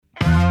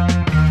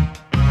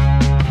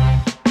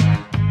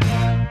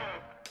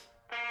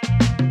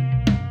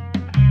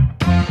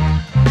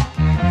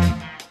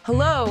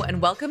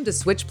and welcome to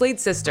Switchblade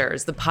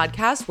Sisters, the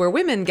podcast where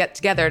women get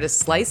together to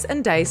slice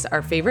and dice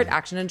our favorite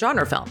action and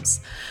genre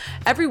films.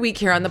 Every week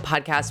here on the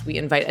podcast, we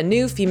invite a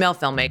new female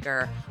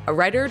filmmaker, a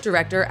writer,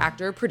 director,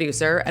 actor,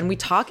 producer, and we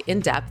talk in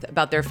depth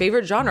about their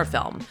favorite genre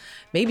film,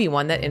 maybe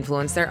one that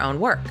influenced their own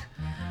work.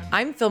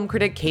 I'm film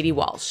critic Katie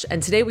Walsh,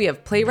 and today we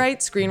have playwright,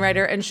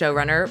 screenwriter, and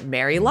showrunner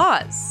Mary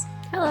Laws.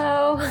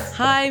 Hello.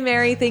 Hi,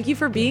 Mary. Thank you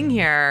for being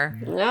here.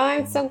 No,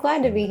 I'm so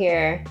glad to be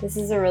here. This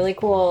is a really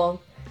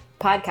cool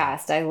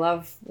podcast. I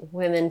love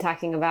women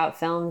talking about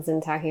films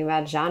and talking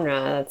about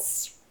genre.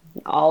 That's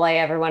all I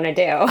ever want to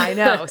do. I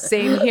know.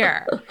 Same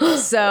here.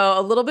 So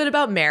a little bit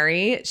about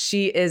Mary.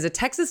 She is a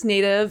Texas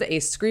native, a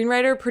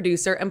screenwriter,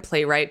 producer, and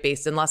playwright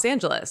based in Los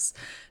Angeles.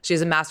 She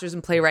has a master's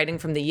in playwriting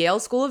from the Yale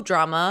School of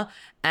Drama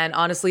and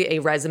honestly a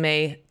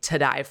resume to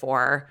die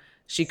for.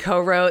 She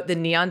co-wrote The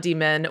Neon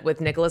Demon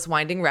with Nicholas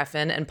Winding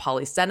Refn and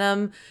Polly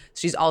Stenham.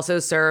 She's also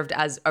served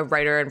as a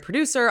writer and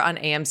producer on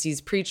AMC's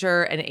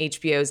Preacher and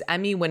HBO's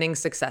Emmy-winning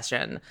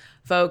Succession.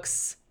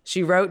 Folks,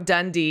 she wrote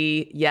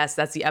Dundee. Yes,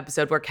 that's the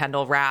episode where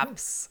Kendall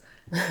raps.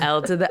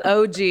 L to the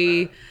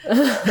OG.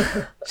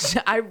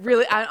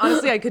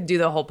 Honestly, I could do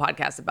the whole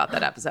podcast about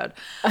that episode.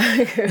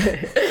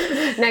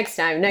 Next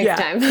time.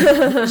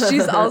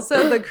 She's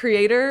also the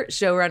creator,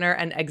 showrunner,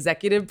 and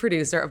executive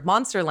producer of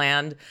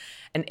Monsterland,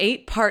 an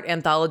 8-part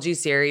anthology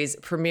series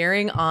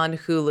premiering on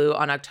Hulu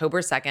on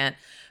October 2nd,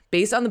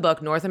 based on the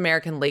book North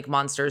American Lake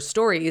Monsters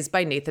Stories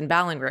by Nathan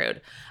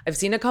Ballingrud. I've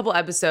seen a couple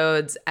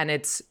episodes and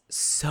it's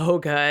so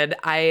good.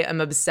 I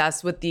am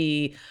obsessed with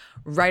the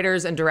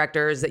writers and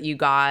directors that you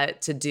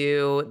got to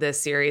do this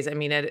series. I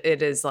mean,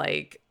 it is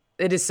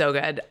so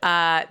good.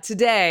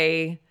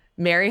 Today,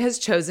 Mary has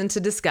chosen to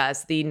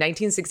discuss the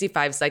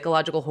 1965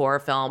 psychological horror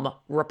film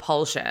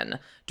Repulsion,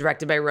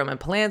 directed by Roman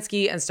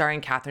Polanski and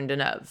starring Catherine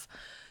Deneuve.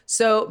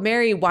 So,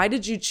 Mary, why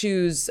did you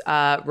choose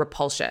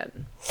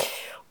Repulsion?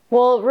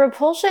 Well,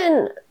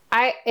 Repulsion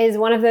is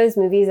one of those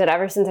movies that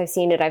ever since I've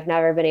seen it, I've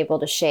never been able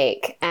to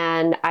shake.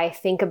 And I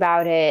think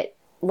about it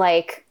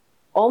like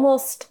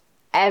almost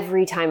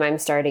every time I'm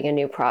starting a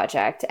new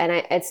project.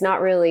 And that's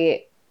not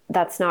really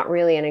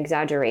an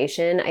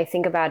exaggeration. I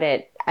think about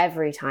it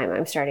every time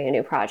I'm starting a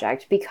new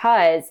project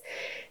because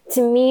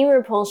to me,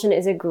 Repulsion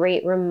is a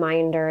great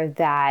reminder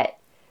that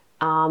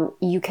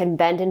you can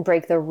bend and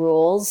break the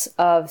rules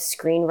of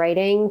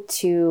screenwriting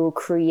to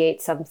create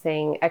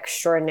something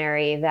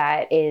extraordinary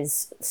that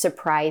is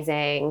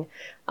surprising,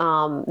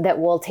 that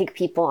will take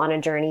people on a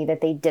journey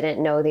that they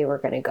didn't know they were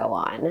going to go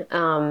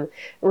on.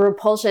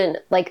 Repulsion,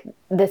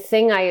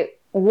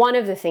 one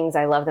of the things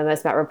I love the most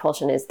about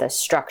Repulsion is the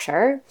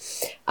structure.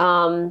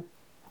 And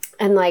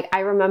I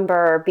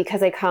remember,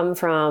 because I come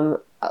from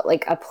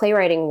a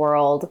playwriting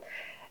world,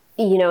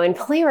 in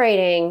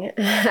playwriting,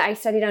 I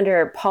studied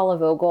under Paula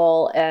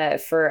Vogel.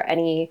 For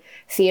any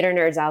theater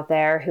nerds out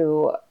there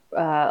who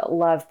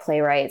love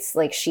playwrights,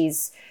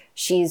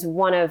 she's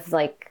one of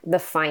the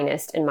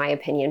finest, in my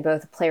opinion,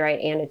 both a playwright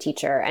and a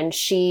teacher. And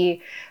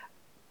she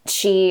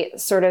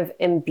sort of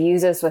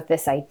imbues us with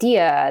this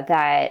idea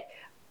that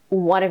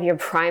one of your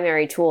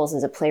primary tools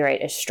as a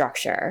playwright is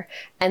structure,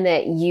 and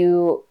that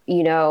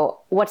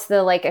what's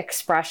the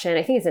expression?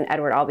 I think it's an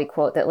Edward Albee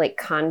quote that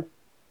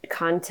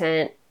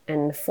content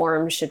and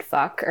form should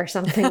fuck or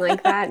something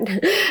like that.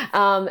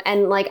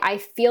 And I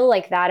feel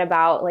like that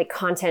about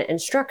content and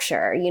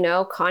structure,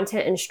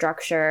 content and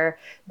structure,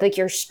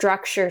 your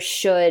structure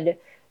should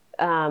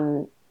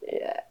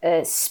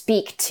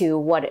speak to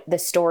what the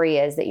story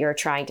is that you're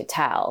trying to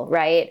tell.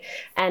 Right.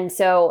 And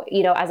so,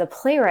 as a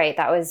playwright,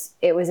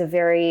 it was a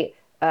very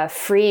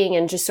freeing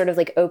and just sort of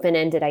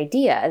open-ended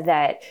idea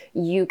that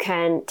you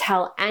can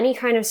tell any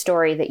kind of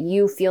story that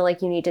you feel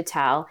like you need to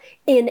tell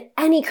in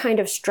any kind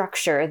of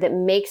structure that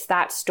makes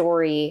that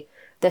story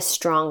the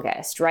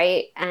strongest,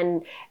 right?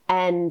 And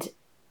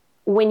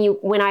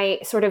when I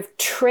sort of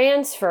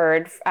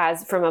transferred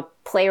from a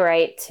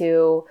playwright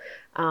to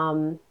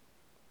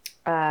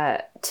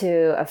a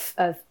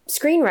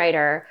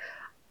screenwriter,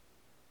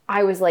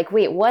 I was like,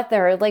 wait, what?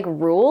 There are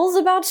rules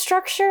about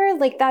structure?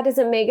 That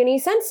doesn't make any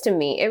sense to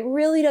me. It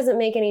really doesn't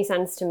make any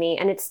sense to me.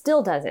 And it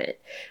still doesn't.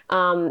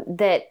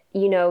 That,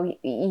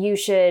 you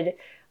should,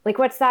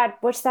 what's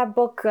that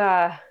book,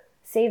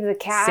 Save the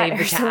Cat? Save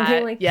the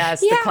something Cat.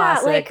 Yes, the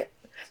classic.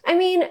 I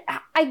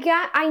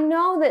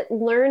know that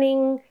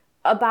learning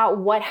about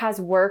what has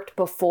worked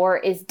before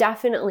is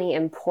definitely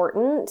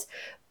important,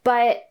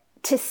 but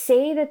to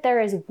say that there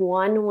is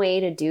one way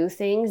to do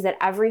things, that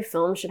every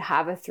film should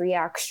have a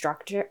 3-act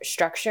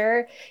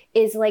structure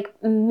is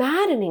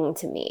maddening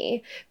to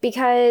me,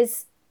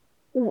 because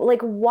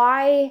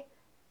why?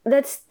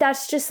 That's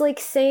just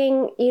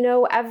saying,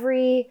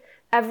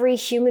 every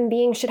human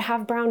being should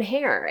have brown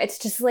hair. It's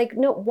just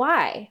no,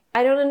 why?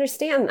 I don't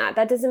understand that.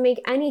 That doesn't make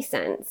any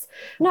sense.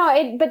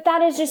 No, but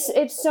that is just,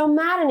 it's so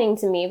maddening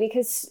to me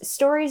because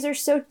stories are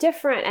so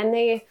different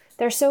and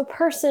they're so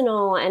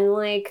personal and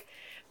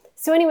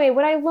so anyway,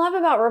 what I love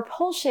about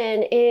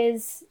Repulsion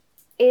is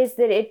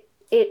that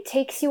it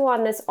takes you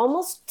on this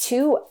almost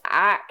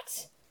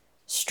 2-act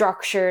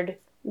structured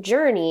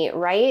journey,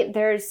 right?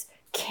 There's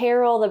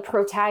Carol, the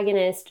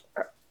protagonist,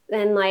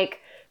 and like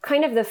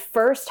kind of the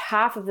first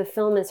half of the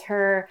film is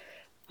her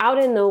out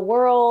in the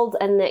world,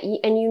 and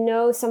you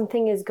know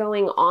something is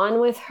going on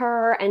with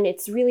her, and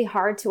it's really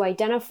hard to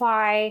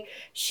identify.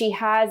 She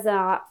has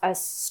a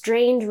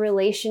strained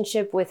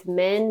relationship with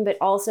men, but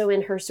also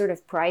in her sort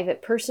of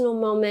private personal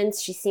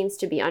moments she seems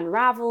to be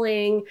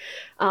unraveling.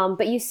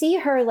 But you see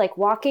her like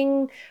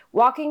walking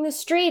the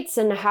streets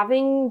and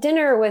having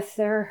dinner with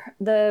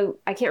the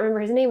I can't remember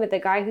his name, but the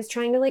guy who's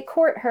trying to like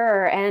court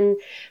her, and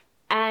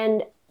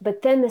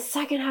but then the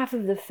second half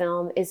of the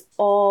film is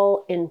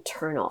all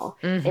internal,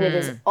 and it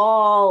is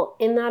all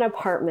in that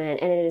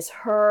apartment, and it is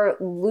her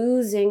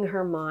losing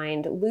her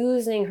mind,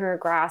 losing her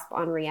grasp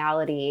on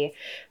reality.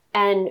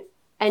 And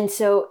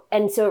so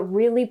it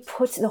really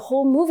puts, the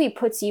whole movie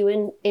puts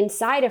you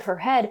inside of her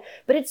head,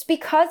 but it's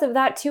because of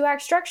that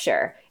 2-act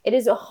structure. It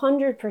is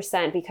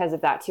 100% because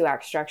of that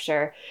 2-act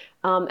structure.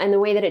 And the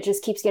way that it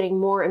just keeps getting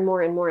more and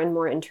more and more and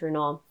more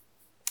internal.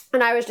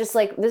 And I was just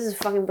like, this is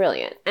fucking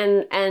brilliant.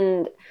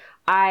 And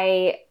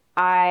I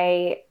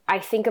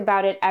think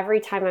about it every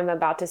time I'm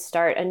about to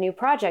start a new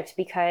project,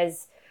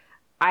 because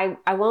I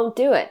won't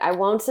do it. I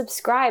won't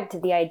subscribe to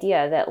the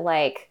idea that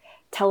like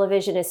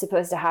television is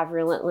supposed to have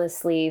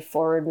relentlessly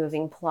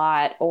forward-moving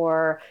plot,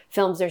 or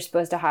films are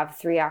supposed to have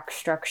 3-act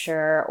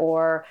structure,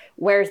 or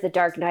where's the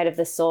Dark Night of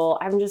the Soul?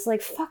 I'm just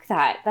like, fuck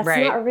that. That's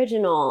not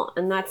original,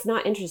 and that's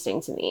not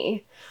interesting to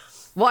me.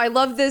 Well, I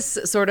love this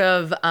sort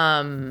of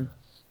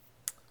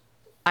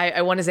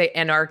I want to say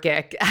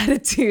anarchic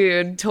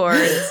attitude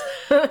towards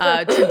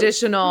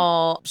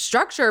traditional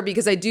structure,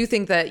 because I do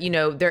think that, you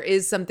know, there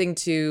is something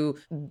to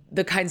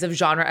the kinds of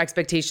genre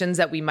expectations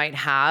that we might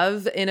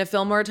have in a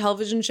film or a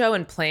television show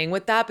and playing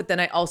with that. But then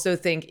I also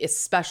think,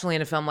 especially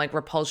in a film like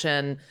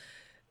Repulsion,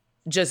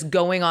 just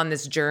going on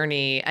this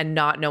journey and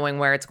not knowing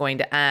where it's going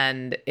to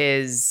end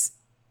is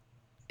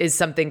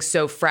something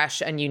so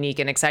fresh and unique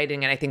and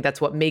exciting. And I think that's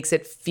what makes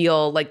it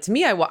feel like, to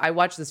me, I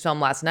watched this film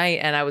last night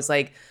and I was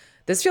like,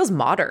 this feels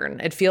modern.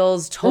 It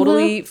feels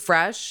totally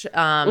fresh.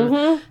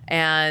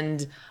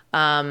 And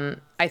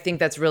I think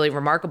that's really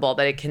remarkable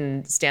that it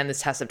can stand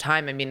this test of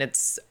time. I mean,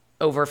 it's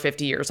over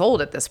 50 years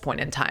old at this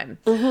point in time.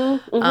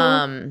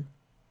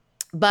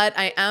 But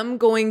I am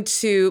going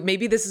to,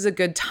 maybe this is a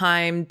good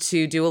time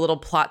to do a little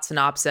plot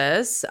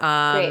synopsis.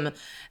 And,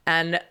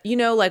 you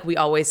know, like we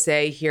always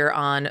say here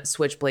on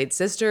Switchblade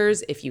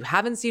Sisters, if you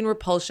haven't seen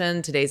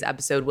Repulsion, today's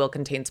episode will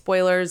contain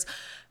spoilers.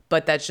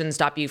 But that shouldn't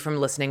stop you from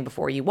listening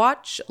before you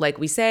watch. Like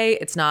we say,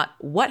 it's not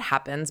what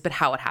happens, but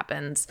how it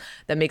happens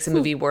that makes a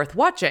movie worth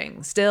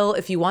watching. Still,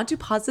 if you want to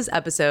pause this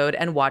episode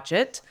and watch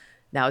it,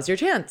 now's your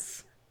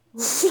chance.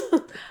 Okay.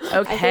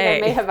 I think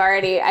I may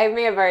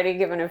have already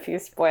given a few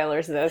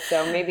spoilers though,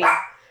 so maybe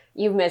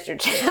you've missed your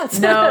chance.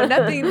 No,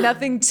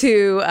 nothing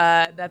too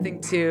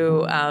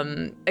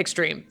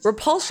extreme.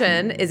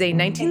 Repulsion is a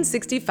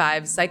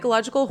 1965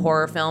 psychological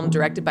horror film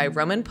directed by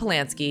Roman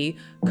Polanski,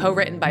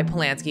 co-written by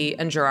Polanski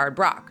and Gerard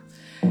Brock.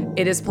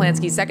 It is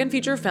Polanski's second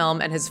feature film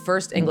and his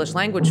first English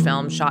language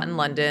film shot in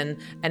London,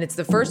 and it's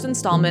the first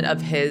installment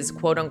of his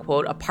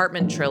quote-unquote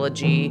apartment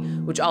trilogy,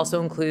 which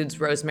also includes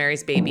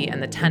Rosemary's Baby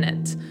and The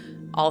Tenant.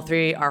 All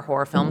three are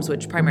horror films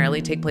which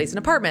primarily take place in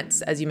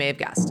apartments, as you may have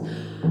guessed.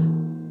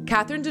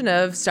 Catherine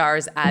Deneuve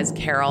stars as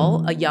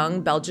Carol, a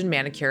young Belgian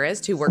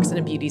manicurist who works in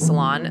a beauty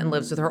salon and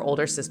lives with her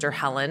older sister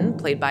Helen,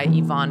 played by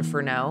Yvonne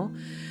Furneaux.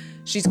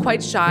 She's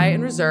quite shy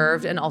and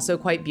reserved and also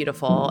quite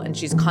beautiful, and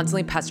she's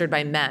constantly pestered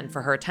by men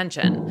for her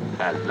attention.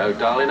 Hello,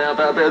 darling. How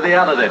about a bit of the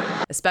other then?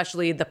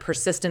 Especially the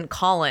persistent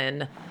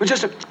Colin. Well,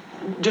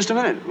 just a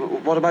minute.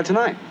 What about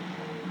tonight?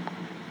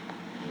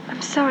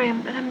 I'm sorry,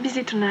 but I'm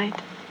busy tonight.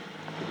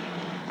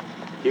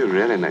 You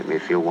really make me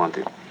feel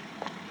wanted.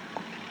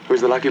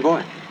 Who's the lucky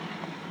boy?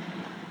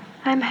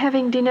 I'm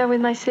having dinner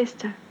with my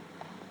sister.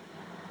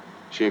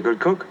 She a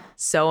good cook?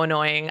 So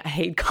annoying. I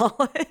hate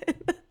Colin.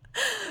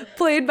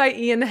 Played by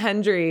Ian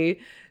Hendry.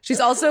 She's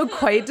also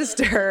quite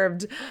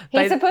disturbed.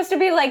 He's supposed to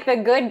be like the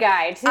good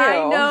guy, too.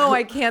 I know.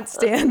 I can't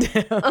stand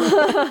him.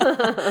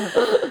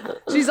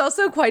 She's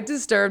also quite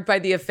disturbed by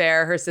the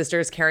affair her sister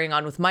is carrying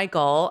on with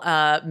Michael,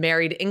 a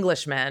married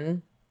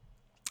Englishman,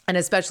 and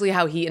especially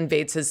how he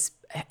invades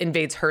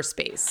her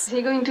space. Is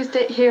he going to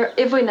stay here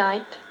every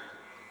night?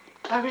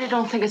 I really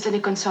don't think it's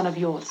any concern of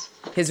yours.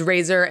 His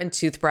razor and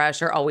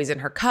toothbrush are always in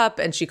her cup,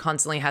 and she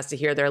constantly has to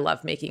hear their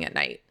lovemaking at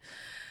night.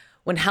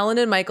 When Helen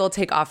and Michael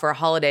take off for a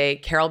holiday,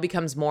 Carol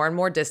becomes more and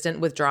more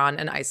distant, withdrawn,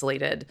 and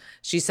isolated.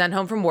 She's sent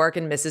home from work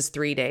and misses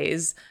 3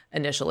 days,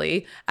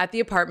 initially. At the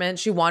apartment,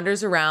 she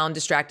wanders around,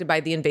 distracted by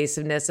the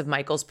invasiveness of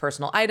Michael's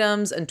personal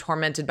items and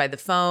tormented by the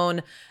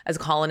phone, as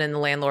Colin and the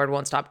landlord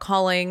won't stop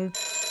calling.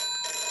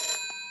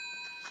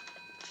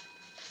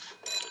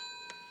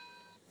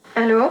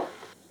 Hello?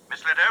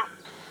 Miss Ledoux?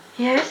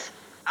 Yes?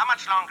 How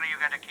much longer are you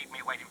going to keep me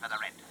waiting for the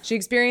rent? She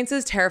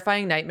experiences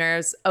terrifying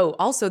nightmares. Oh,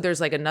 also, there's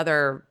like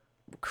another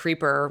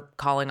creeper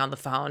calling on the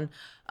phone,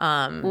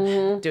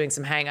 doing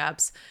some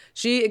hang-ups.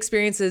 She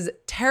experiences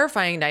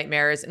terrifying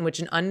nightmares in which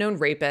an unknown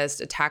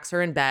rapist attacks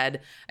her in bed,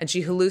 and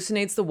she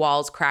hallucinates the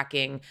walls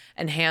cracking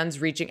and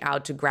hands reaching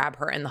out to grab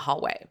her in the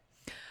hallway.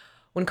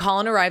 When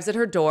Colin arrives at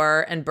her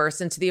door and bursts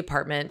into the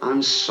apartment,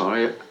 I'm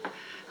sorry.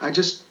 I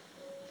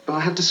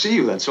had to see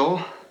you, that's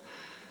all.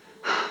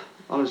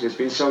 Honestly, it's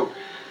been so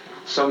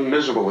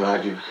miserable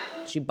without you.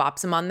 she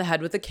bops him on the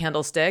head with a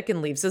candlestick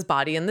and leaves his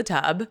body in the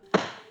tub.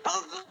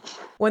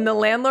 When the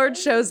landlord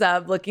shows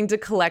up looking to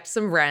collect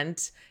some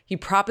rent, he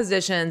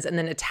propositions and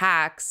then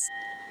attacks.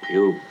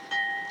 You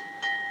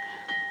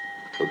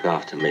look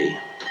after me,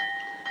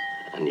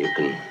 and you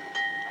can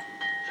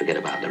forget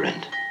about the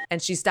rent.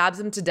 And she stabs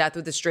him to death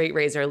with a straight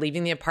razor,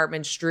 leaving the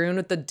apartment strewn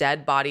with the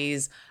dead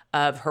bodies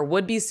of her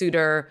would-be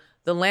suitor,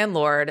 the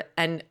landlord,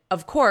 and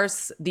of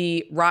course,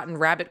 the rotten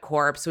rabbit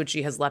corpse, which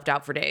she has left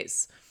out for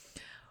days.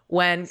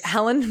 When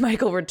Helen and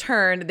Michael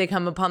return, they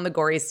come upon the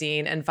gory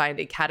scene and find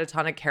a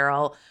catatonic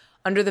Carol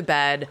under the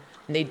bed,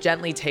 and they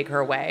gently take her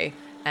away.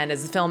 And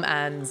as the film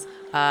ends,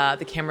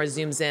 the camera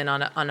zooms in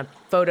on a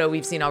photo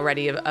we've seen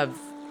already of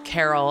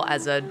Carol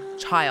as a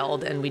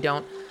child, and we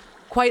don't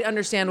quite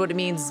understand what it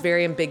means. It's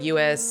very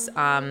ambiguous,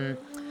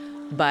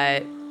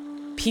 but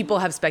people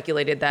have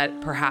speculated that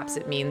perhaps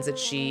it means that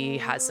she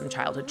has some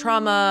childhood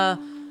trauma,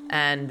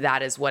 and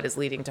that is what is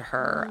leading to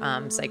her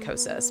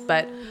psychosis.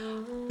 But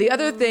the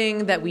other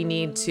thing that we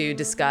need to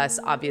discuss,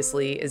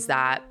 obviously, is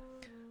that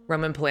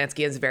Roman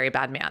Polanski is a very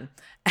bad man.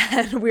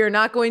 And we are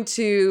not going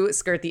to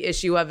skirt the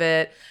issue of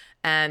it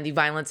and the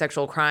violent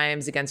sexual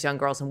crimes against young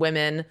girls and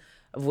women,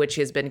 of which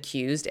he has been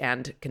accused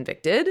and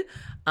convicted.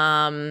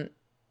 And,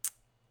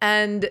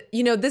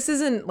 you know, this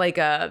isn't like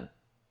I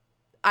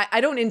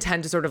don't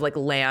intend to sort of like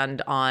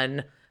land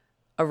on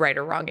a right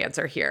or wrong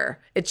answer here.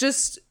 It's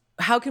just,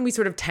 how can we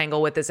sort of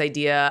tangle with this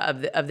idea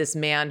of this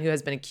man who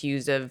has been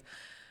accused of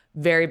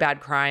very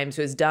bad crimes,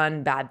 who has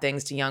done bad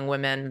things to young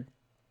women?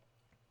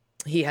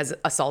 He has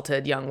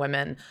assaulted young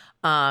women.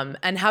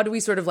 And how do we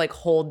sort of like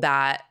hold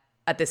that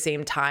at the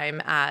same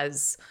time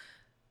as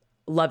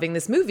loving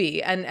this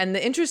movie? And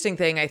the interesting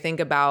thing I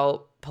think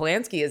about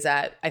Polanski is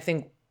that I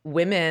think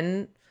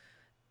women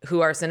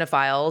who are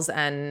cinephiles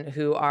and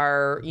who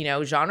are, you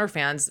know, genre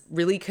fans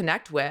really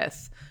connect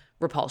with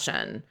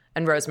Repulsion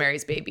and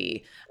Rosemary's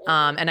Baby,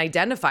 and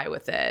identify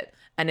with it.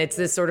 And it's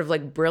this sort of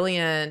like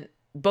brilliant,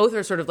 both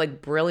are sort of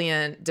like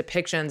brilliant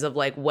depictions of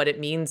like what it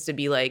means to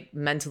be like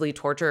mentally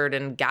tortured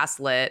and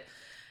gaslit.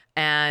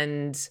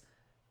 And,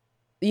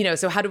 you know,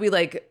 so how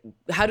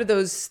do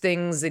those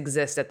things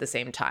exist at the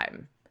same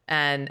time?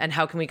 And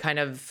how can we kind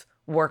of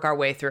work our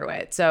way through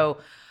it? So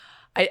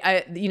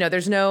I you know,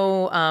 there's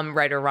no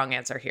right or wrong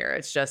answer here.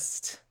 It's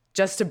just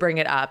to bring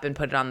it up and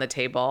put it on the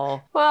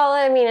table. Well,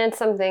 I mean, it's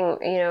something,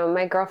 you know,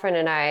 my girlfriend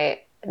and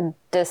I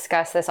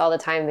discuss this all the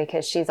time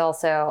because she's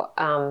also,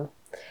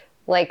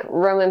 like,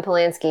 Roman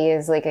Polanski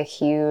is like a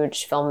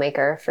huge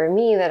filmmaker for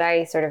me that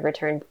I sort of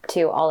return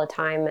to all the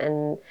time.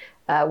 And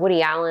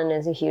Woody Allen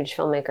is a huge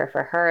filmmaker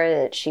for her,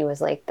 that she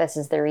was like, this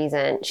is the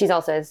reason. She's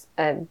also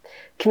a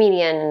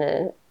comedian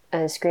and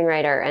a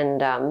screenwriter,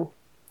 and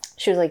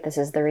she was like, this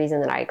is the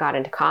reason that I got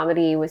into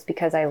comedy, was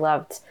because I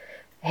loved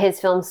his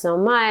films so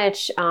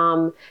much.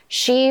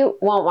 She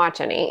won't watch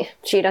any.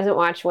 She doesn't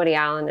watch Woody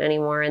Allen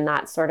anymore, and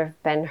that's sort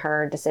of been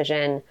her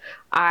decision.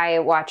 I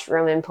watch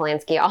Roman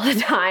Polanski all the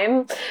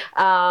time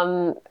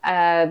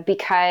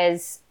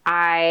because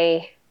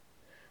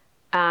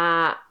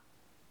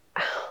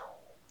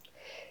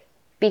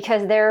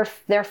because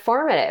they're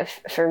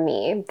formative for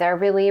me. They're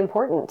really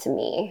important to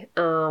me.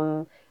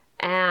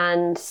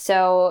 And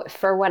so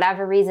for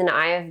whatever reason,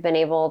 I have been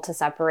able to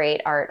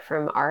separate art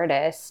from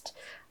artist.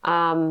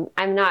 I'm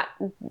not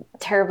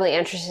terribly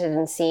interested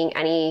in seeing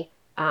any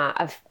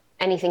of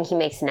anything he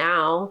makes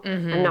now.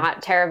 Mm-hmm. I'm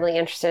not terribly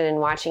interested in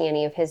watching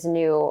any of his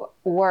new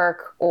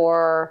work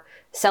or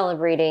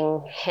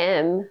celebrating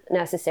him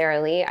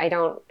necessarily. I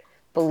don't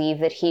believe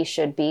that he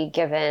should be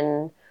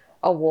given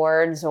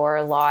awards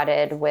or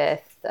lauded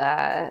with,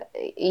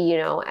 you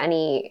know,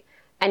 any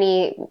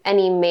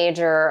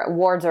major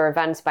awards or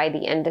events by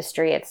the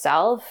industry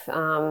itself.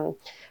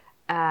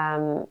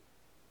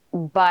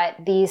 But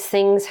these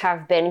things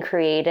have been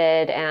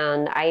created,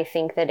 and I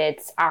think that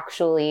it's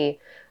actually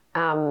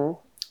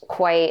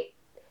quite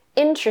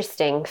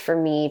interesting for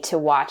me to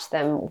watch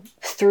them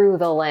through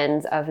the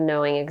lens of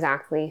knowing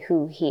exactly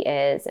who he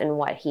is and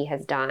what he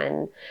has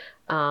done.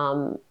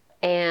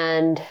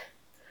 And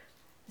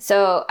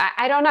so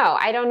I don't know.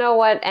 I don't know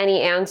what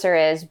any answer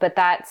is, but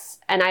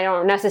and I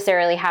don't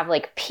necessarily have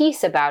like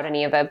peace about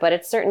any of it, but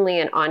it's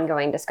certainly an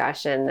ongoing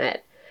discussion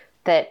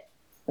that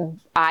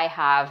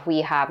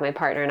we have, my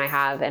partner and I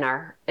have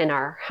in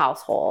our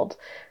household.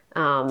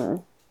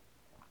 But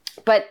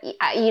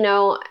you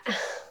know,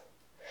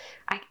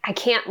 I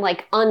can't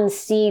like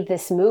unsee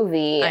this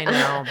movie. I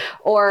know.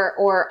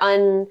 or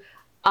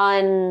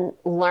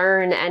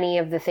unlearn any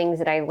of the things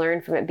that I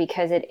learned from it,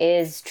 because it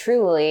is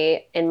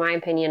truly, in my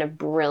opinion, a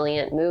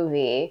brilliant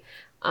movie.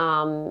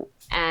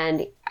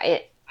 And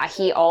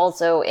he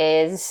also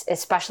is,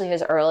 especially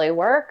his early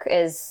work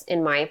is,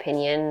 in my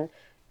opinion,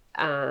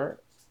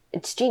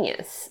 it's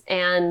genius.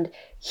 And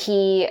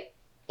he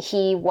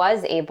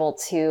was able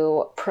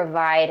to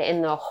provide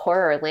in the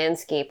horror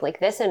landscape like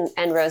this, and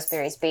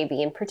Rosemary's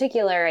Baby in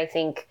particular. I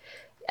think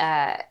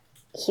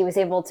he was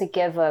able to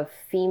give a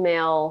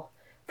female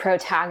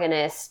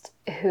protagonist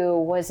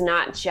who was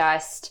not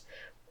just,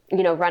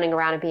 you know, running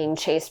around and being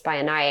chased by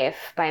a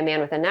man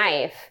with a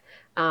knife.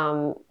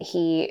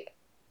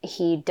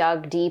 He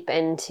dug deep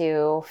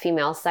into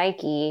female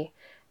psyche.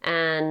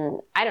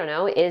 And I don't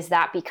know, is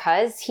that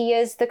because he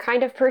is the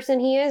kind of person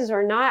he is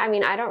or not? I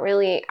mean, I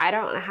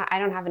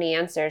don't have any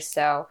answers.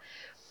 So,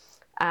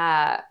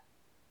 that's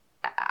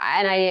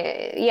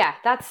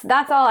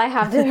all I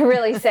have to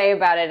really say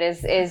about it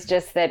is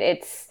just that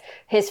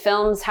his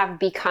films have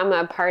become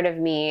a part of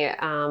me.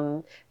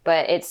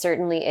 But it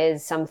certainly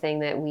is something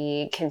that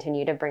we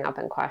continue to bring up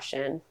and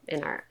question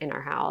in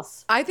our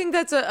house. I think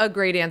that's a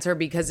great answer,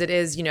 because it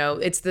is, you know,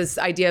 it's this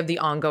idea of the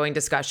ongoing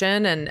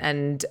discussion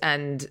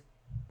and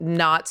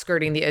not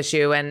skirting the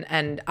issue.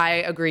 And I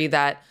agree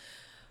that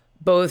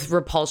both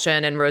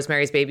Repulsion and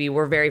Rosemary's Baby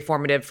were very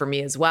formative for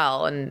me as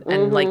well.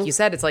 And like you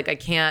said, it's like, I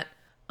can't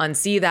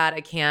unsee that.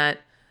 I can't,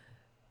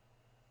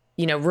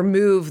 you know,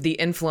 remove the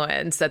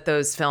influence that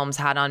those films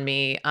had on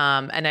me.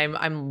 And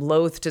I'm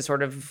loath to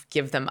sort of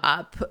give them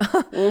up.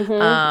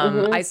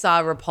 I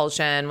saw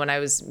Repulsion when I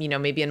was, you know,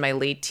 maybe in my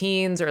late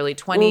teens, early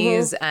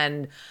 20s.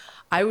 And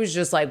I was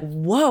just like,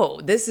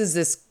 whoa, this is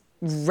this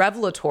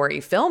revelatory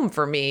film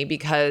for me,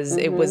 because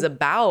it was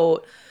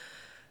about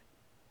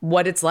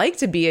what it's like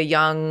to be a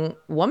young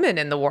woman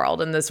in the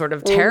world and the sort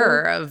of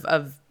terror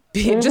of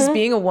just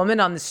being a woman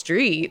on the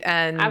street.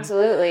 And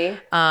absolutely.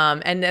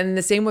 And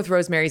the same with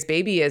Rosemary's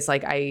Baby is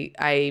like,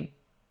 the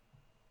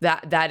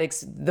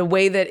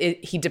way that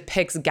he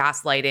depicts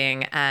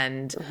gaslighting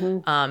and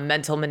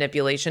mental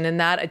manipulation in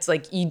that, it's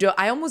like,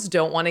 I almost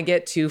don't want to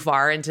get too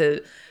far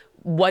into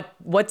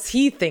what's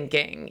he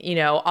thinking. You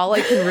know, all I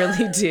can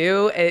really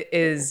do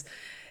is,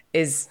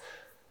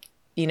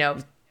 you know,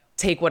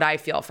 take what I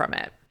feel from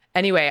it.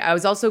 Anyway, I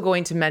was also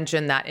going to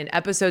mention that in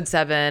episode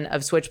 7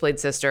 of Switchblade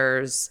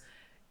Sisters,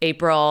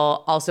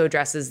 April also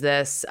addresses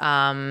this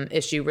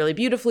issue really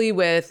beautifully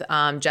with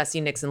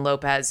Jessie Nixon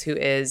Lopez, who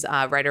is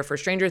a writer for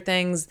Stranger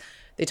Things.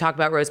 They talk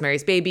about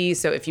Rosemary's Baby.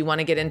 So if you want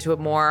to get into it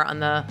more on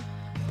the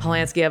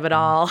Polanski of it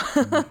all,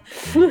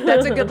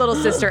 that's a good little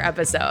sister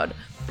episode.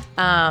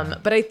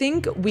 But I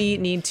think we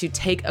need to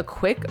take a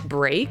quick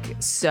break.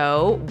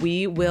 So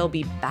we will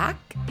be back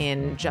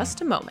in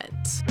just a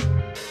moment.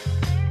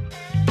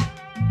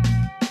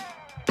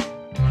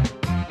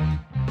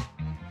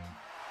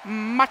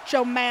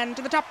 Macho Man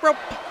to the top rope.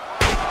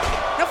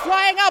 The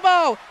flying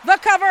elbow. The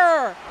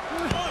cover.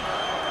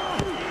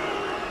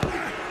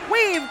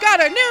 We've got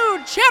a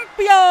new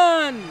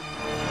champion.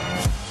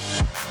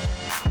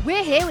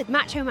 We're here with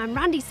Macho Man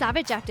Randy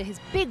Savage after his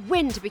big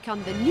win to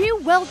become the new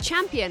world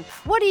champion.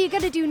 What are you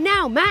going to do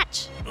now,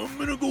 Match? I'm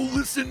going to go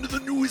listen to the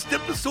newest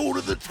episode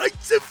of the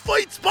Tights and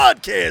Fights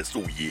podcast.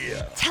 Oh,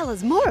 yeah. Tell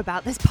us more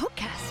about this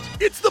podcast.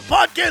 It's the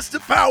podcast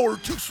of power,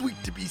 too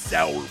sweet to be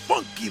sour,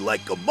 funky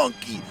like a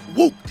monkey,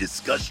 woke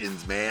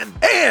discussions, man,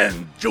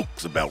 and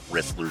jokes about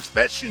wrestlers'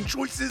 fashion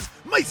choices,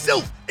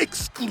 myself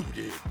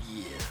excluded.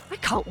 Yeah. I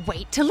can't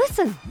wait to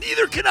listen.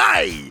 Neither can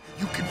I.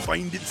 You can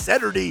find it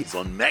Saturdays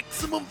on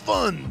Maximum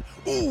Fun.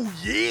 Oh,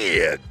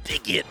 yeah.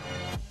 Dig it.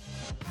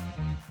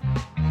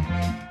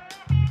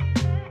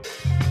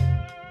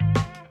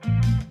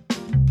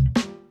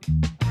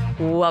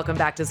 Welcome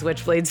back to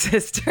Switchblade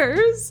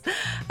Sisters.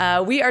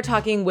 We are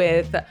talking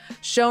with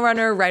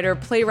showrunner, writer,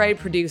 playwright,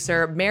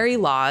 producer Mary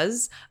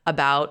Laws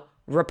about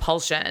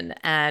Repulsion.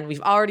 And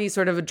we've already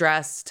sort of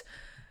addressed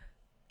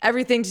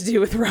everything to do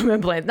with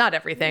Roman Polanski. Not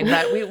everything,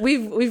 but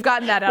we've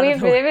gotten that out of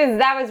the way.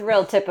 That was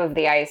real tip of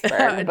the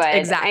iceberg. But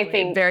exactly. I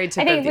think very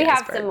tip of the we have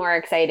iceberg. some more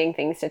exciting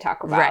things to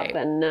talk about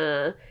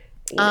than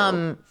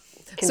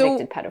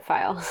convicted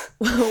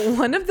pedophile.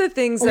 One of the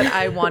things that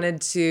I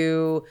wanted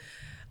to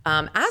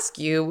ask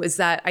you is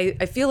that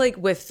I feel like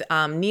with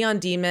Neon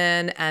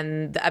Demon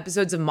and the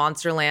episodes of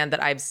Monsterland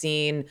that I've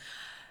seen,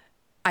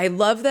 I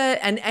love that,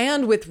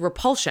 and with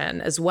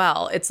Repulsion as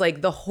well. It's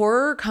like the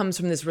horror comes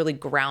from this really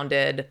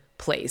grounded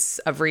place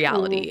of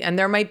reality. And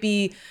there might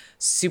be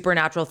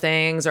supernatural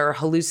things or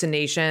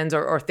hallucinations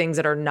or things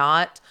that are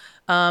not,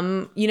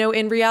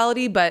 in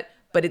reality, but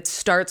it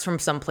starts from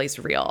someplace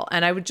real.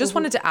 And I would just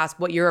wanted to ask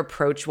what your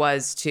approach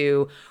was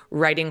to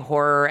writing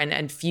horror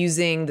and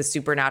fusing the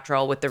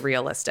supernatural with the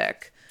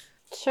realistic.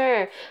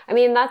 Sure. I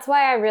mean, that's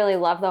why I really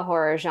love the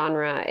horror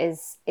genre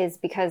is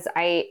because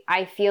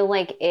I feel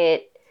like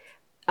it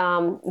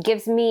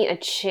gives me a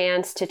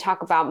chance to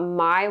talk about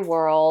my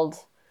world,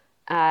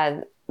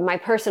 my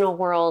personal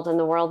world and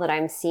the world that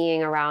I'm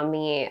seeing around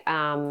me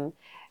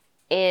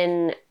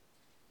in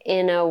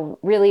a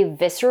really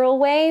visceral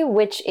way,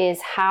 which is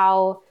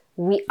how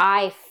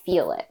I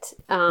feel it.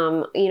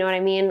 You know what I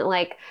mean?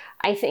 Like,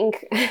 I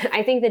think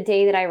the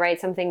day that I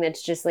write something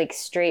that's just like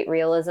straight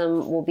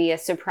realism will be a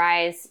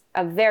surprise,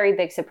 a very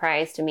big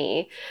surprise to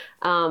me.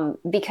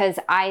 Because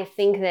I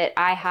think that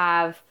I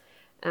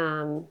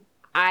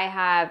I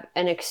have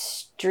an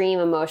extreme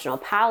emotional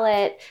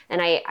palate,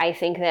 and I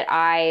think that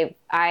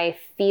I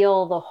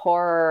feel the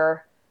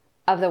horror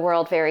of the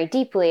world very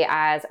deeply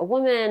as a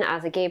woman,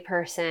 as a gay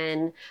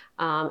person,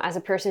 as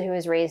a person who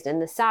is raised in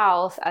the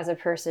South, as a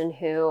person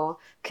who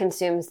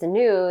consumes the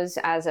news,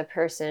 as a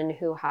person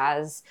who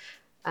has,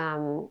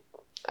 who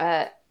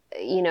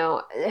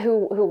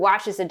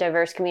watches a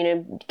diverse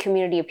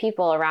community of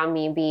people around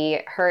me be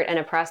hurt and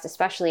oppressed,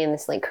 especially in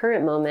this like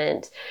current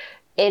moment.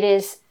 It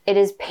is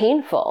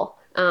painful.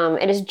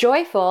 It is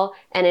joyful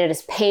and it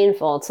is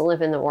painful to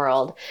live in the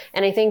world.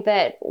 And I think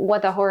that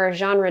what the horror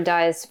genre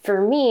does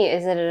for me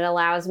is that it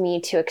allows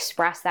me to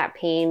express that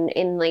pain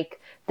in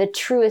like the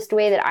truest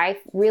way that I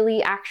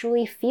really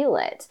actually feel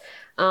it.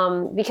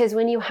 Because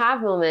when you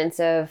have moments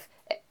of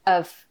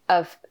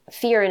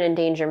fear and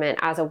endangerment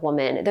as a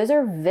woman, those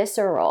are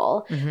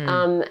visceral.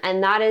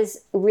 And that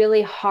is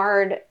really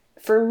hard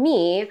for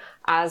me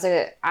as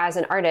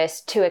an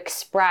artist to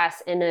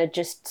express in a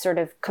just sort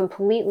of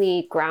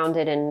completely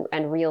grounded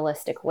and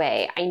realistic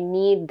way. I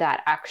need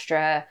that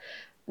extra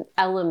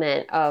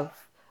element of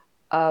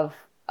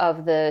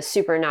the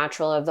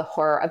supernatural, of the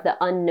horror, of the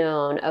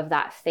unknown, of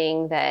that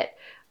thing that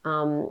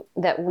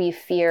we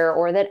fear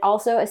or that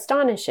also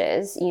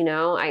astonishes,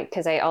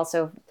 because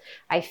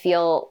I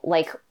feel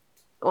like,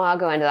 well, I'll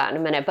go into that in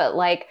a minute, but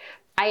like,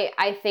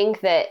 I think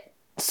that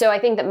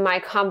my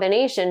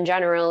combination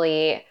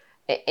generally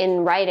in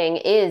writing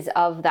is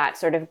of that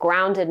sort of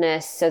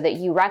groundedness, so that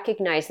you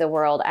recognize the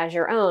world as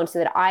your own, so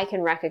that I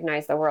can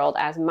recognize the world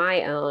as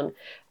my own,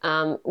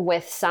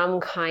 with some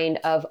kind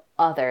of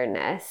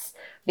otherness,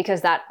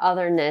 because that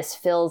otherness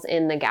fills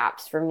in the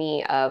gaps for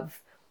me or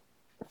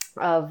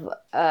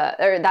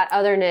that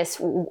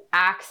otherness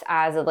acts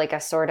as a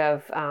sort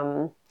of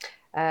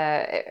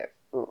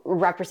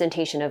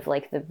representation of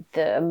like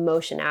the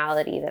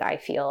emotionality that I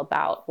feel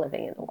about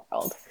living in the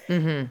world.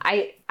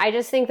 I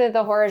just think that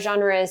the horror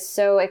genre is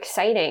so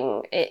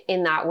exciting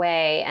in that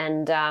way,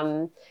 and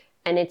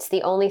it's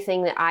the only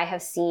thing that I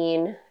have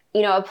seen.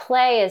 A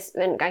play is,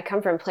 and I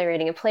come from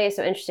playwriting. A play is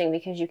so interesting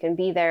because you can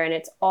be there and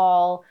it's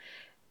all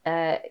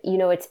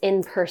it's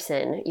in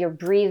person. You're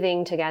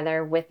breathing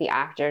together with the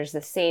actors,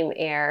 the same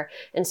air.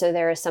 And so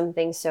there is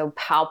something so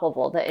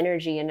palpable. The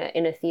energy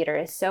in a theater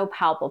is so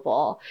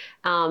palpable.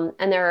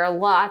 And there are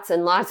lots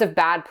and lots of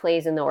bad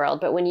plays in the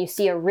world. But when you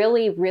see a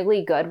really,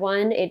 really good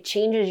one, it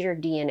changes your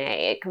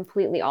DNA. It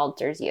completely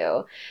alters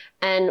you.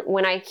 And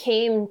when I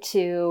came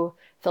to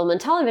film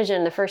and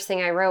television, the first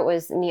thing I wrote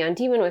was Neon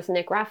Demon with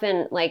Nick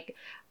Refn. Like,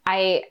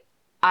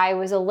 I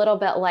was a little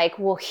bit like,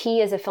 well, he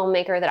is a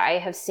filmmaker that I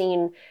have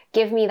seen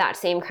give me that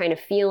same kind of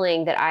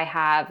feeling that I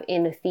have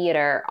in the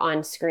theater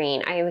on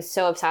screen. I was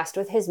so obsessed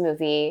with his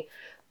movie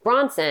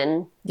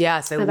Bronson.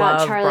 Yes, I about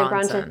love Charlie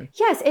Bronson.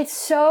 Yes, it's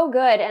so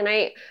good. And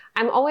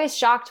I'm always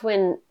shocked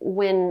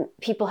when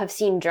people have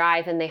seen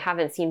Drive and they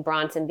haven't seen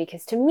Bronson,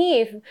 because to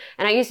me,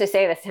 and I used to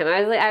say this to him,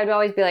 I would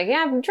always be like,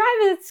 yeah,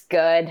 Drive is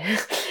good.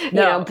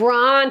 No.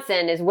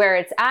 Bronson is where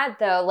it's at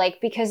though,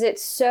 like, because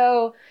it's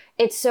so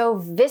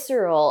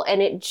visceral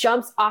and it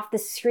jumps off the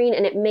screen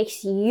and it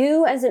makes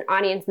you as an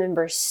audience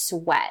member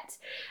sweat.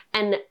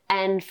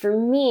 And for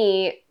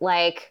me,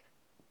 like,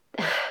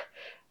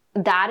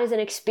 that is an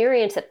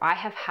experience that I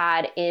have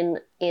had in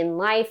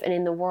life and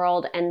in the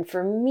world. And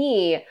for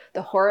me,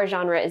 the horror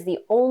genre is the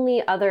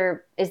only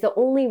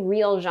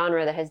real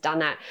genre that has done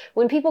that.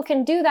 When people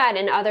can do that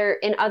in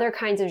other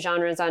kinds of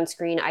genres on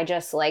screen, I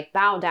just like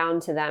bow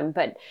down to them.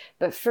 But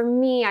for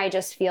me, I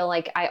just feel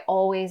like I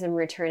always am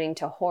returning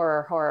to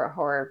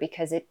horror,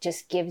 because it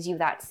just gives you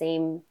that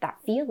feeling,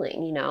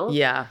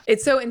 Yeah.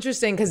 It's so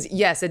interesting because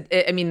yes,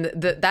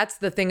 that's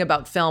the thing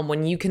about film,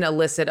 when you can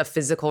elicit a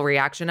physical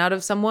reaction out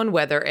of someone,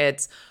 whether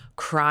it's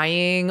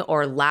crying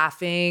or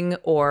laughing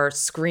or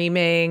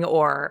screaming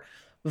or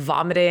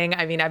vomiting.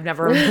 I mean, I've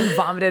never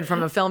vomited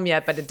from a film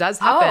yet, but it does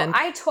happen. Oh,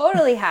 I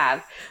totally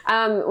have.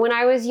 When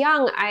I was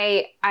young,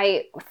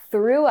 I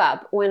threw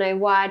up when I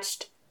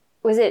watched,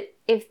 was it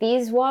If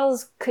These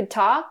Walls Could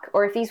Talk?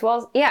 Or If These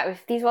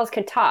Walls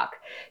Could Talk,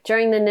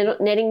 during the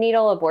knitting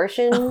needle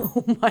abortion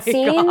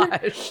scene.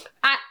 Gosh.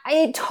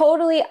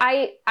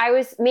 I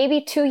was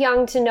maybe too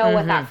young to know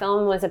what that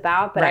film was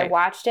about, but right. I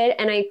watched it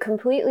and I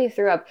completely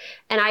threw up.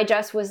 And I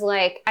just was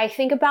like, I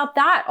think about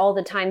that all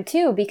the time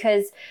too,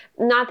 because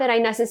not that I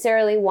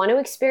necessarily want to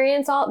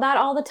experience all that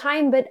all the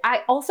time, but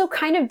I also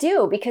kind of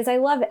do, because I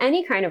love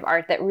any kind of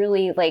art that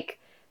really like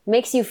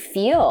makes you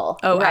feel.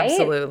 Oh, right?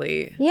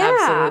 Absolutely. Yeah.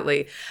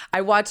 Absolutely.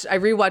 I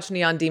rewatched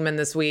Neon Demon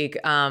this week,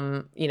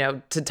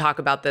 to talk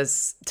about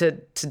this, to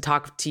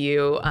talk to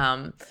you.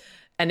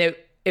 And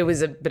it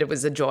was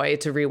a joy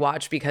to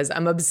rewatch, because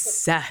I'm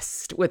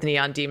obsessed with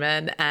Neon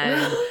Demon.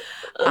 And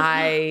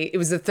it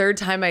was the third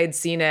time I had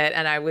seen it,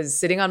 and I was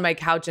sitting on my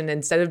couch, and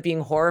instead of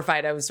being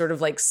horrified, I was sort of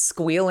like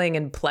squealing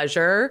in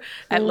pleasure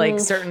at like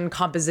certain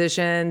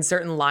compositions,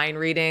 certain line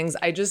readings.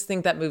 I just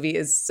think that movie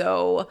is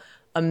so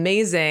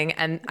amazing.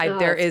 And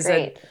there is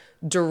great.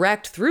 A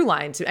direct through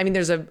line to,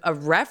 there's a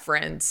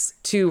reference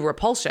to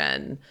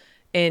Repulsion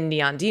in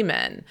Neon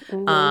Demon.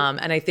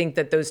 And I think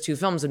that those two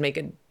films would make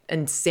an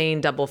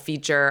insane double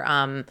feature.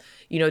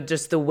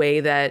 Just the way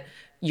that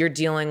you're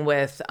dealing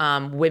with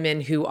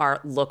women who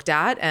are looked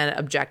at and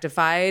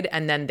objectified,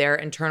 and then their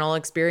internal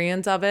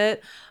experience of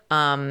it,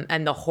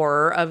 and the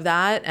horror of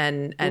that,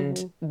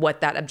 and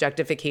what that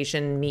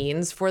objectification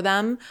means for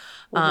them.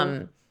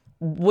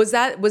 Was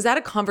that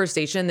a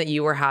conversation that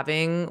you were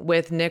having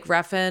with Nick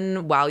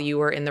Refn while you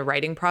were in the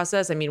writing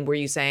process? I mean, were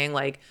you saying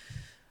like,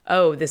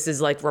 oh, this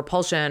is like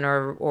Repulsion,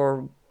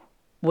 or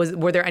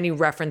were there any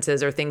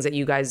references or things that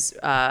you guys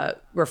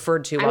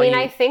referred to?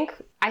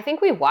 I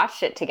think we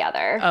watched it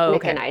together. Oh,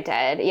 Nick okay. and I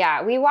did.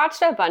 Yeah, we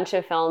watched a bunch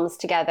of films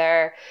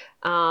together,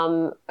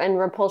 and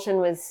Repulsion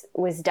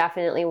was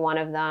definitely one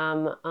of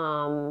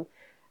them.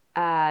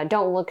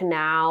 Don't Look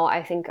Now,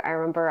 I think I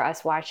remember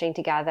us watching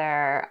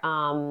together,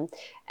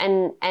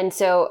 and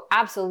so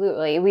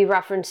absolutely we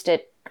referenced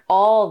it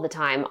all the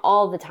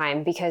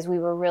time because we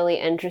were really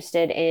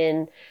interested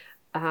in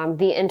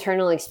the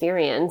internal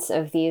experience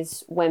of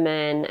these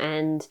women,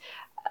 and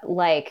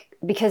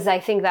because I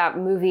think that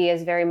movie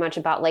is very much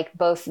about like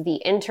both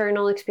the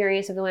internal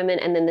experience of the women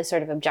and then the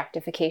sort of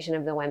objectification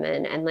of the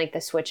women, and like the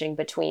switching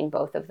between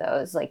both of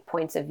those like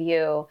points of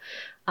view,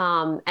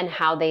 and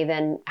how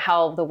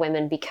the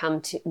women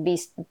begin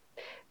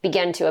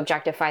to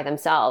objectify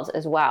themselves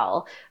as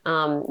well.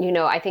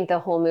 I think the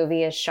whole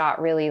movie is shot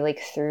really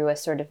like through a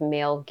sort of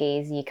male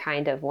gazy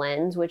kind of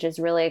lens, which is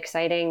really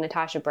exciting.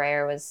 Natasha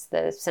Breyer was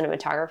the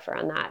cinematographer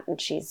on that,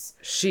 and she's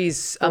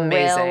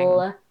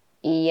amazing.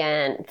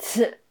 Brilliant.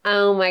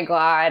 Oh my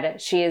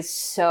God, she is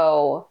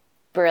so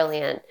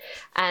brilliant.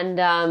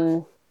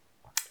 And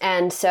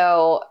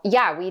so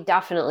yeah, we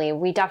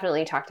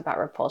definitely talked about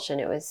Repulsion.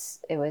 It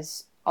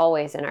was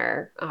always in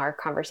our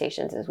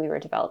conversations as we were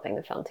developing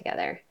the film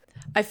together.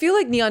 I feel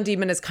like Neon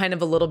Demon is kind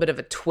of a little bit of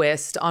a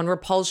twist on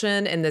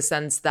Repulsion, in the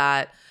sense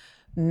that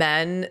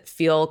men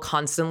feel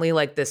constantly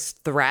like this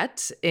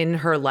threat in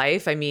her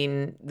life. I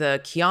mean,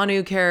 the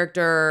Keanu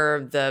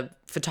character, the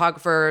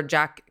photographer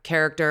Jack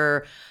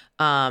character,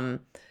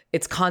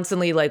 it's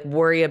constantly like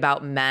worry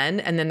about men,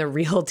 and then the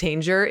real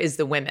danger is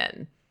the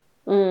women.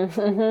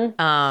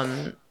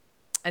 And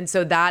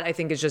so that, I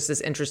think, is just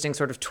this interesting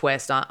sort of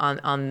twist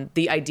on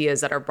the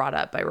ideas that are brought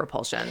up by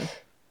Repulsion.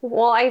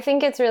 Well, I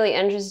think it's really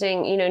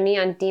interesting.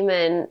 Neon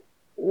Demon,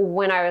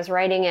 when I was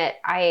writing it,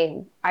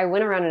 I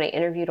went around and I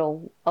interviewed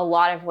a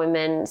lot of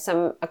women,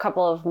 a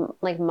couple of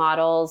like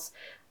models,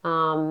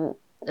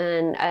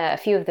 and a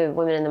few of the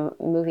women in the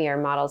movie are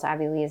models.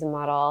 Abby Lee is a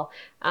model.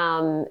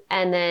 And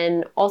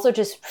then also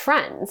just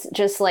friends,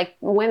 just like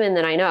women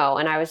that I know.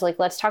 And I was like,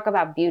 let's talk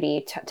about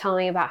beauty. Tell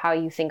me about how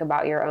you think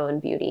about your own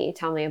beauty.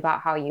 Tell me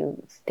about how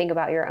you think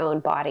about your own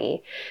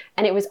body.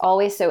 And it was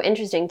always so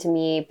interesting to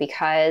me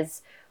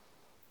because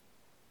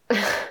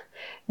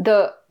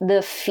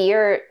the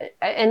fear,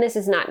 and this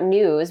is not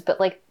news, but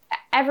like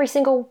every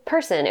single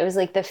person, it was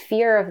like the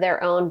fear of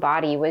their own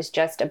body was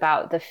just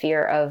about the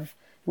fear of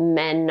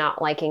men not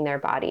liking their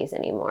bodies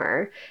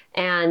anymore.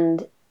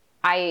 And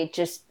I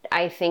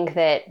think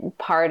that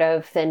part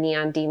of the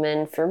Neon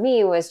Demon for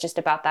me was just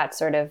about that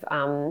sort of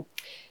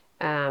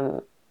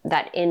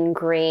that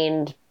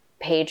ingrained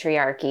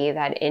patriarchy,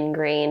 that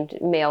ingrained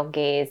male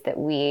gaze that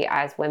we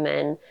as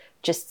women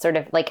just sort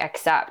of like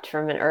accept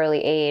from an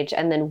early age,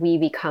 and then we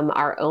become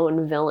our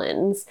own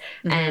villains,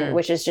 and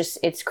which is just,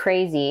 it's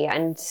crazy.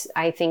 And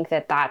I think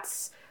that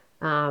that's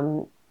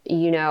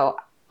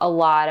a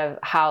lot of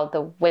how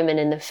the women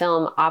in the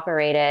film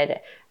operated.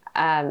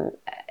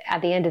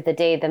 At the end of the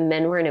day, the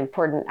men weren't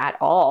important at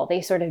all.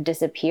 They sort of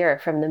disappear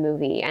from the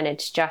movie, and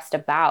it's just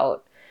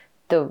about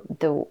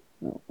the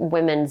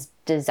women's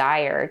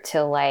desire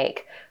to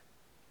like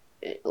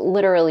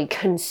literally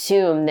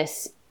consume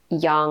this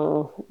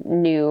young,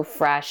 new,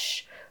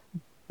 fresh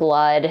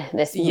blood,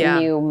 this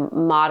new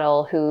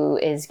model who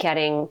is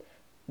getting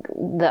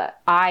the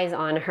eyes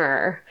on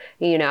her,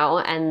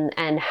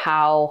 and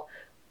how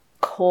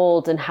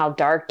cold and how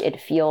dark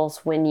it feels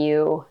when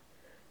you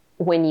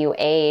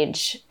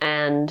age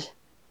and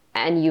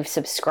you've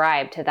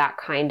subscribed to that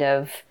kind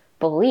of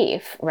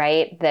belief,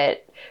 right?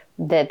 That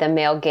the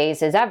male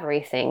gaze is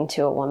everything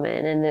to a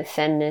woman, and that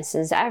thinness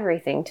is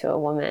everything to a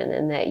woman,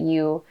 and that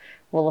you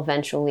will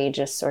eventually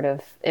just sort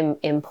of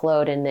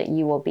implode, and that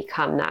you will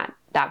become that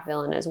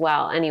villain as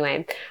well.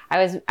 Anyway,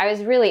 I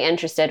was really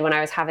interested when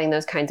I was having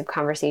those kinds of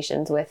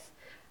conversations with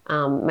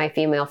my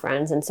female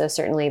friends, and so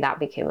certainly that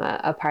became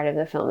a part of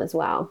the film as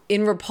well.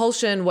 In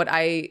Repulsion, what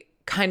I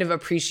kind of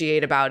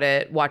appreciate about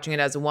it, watching it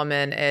as a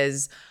woman,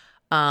 is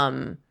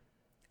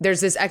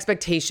there's this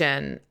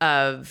expectation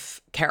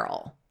of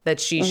Carol that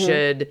she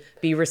should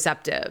be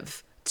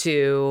receptive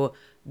to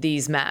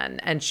these men,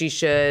 and she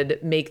should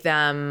make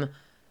them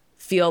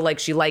feel like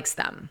she likes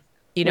them.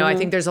 I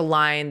think there's a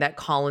line that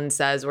Colin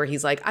says where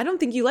he's like, I don't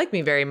think you like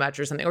me very much,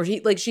 or something, or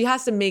she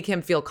has to make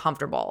him feel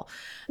comfortable.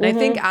 And I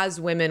think as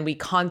women, we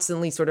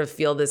constantly sort of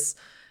feel this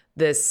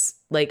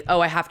like,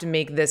 oh, I have to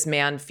make this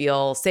man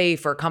feel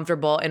safe or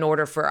comfortable in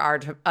order for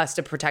us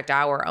to protect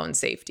our own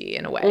safety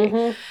in a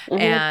way.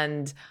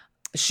 And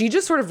she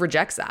just sort of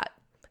rejects that.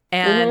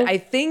 And I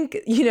think,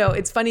 you know,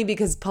 it's funny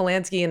because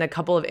Polanski in a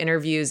couple of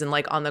interviews and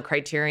like on the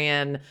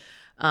Criterion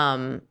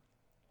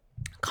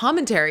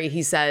commentary,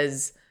 he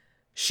says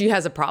she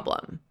has a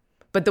problem.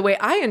 But the way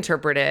I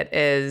interpret it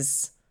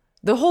is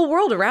the whole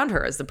world around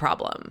her is the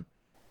problem.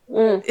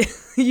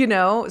 You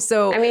know?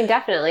 So I mean,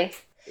 definitely.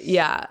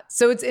 Yeah.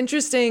 So it's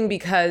interesting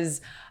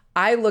because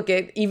I look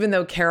at, even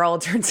though Carol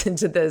turns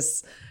into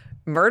this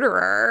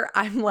murderer,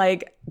 I'm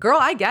like, girl,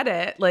 I get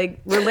it.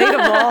 Like,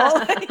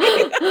 relatable.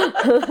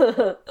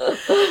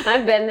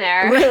 I've been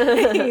there.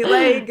 Right?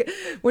 Like,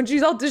 when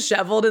she's all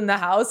disheveled in the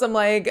house, I'm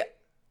like,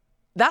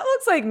 that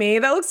looks like me.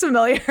 That looks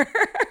familiar.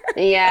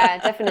 Yeah,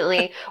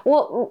 definitely.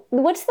 Well,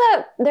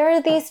 there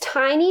are these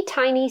tiny,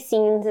 tiny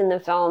scenes in the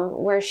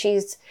film where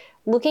she's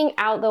looking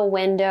out the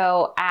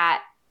window at,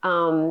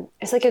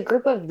 it's like a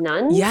group of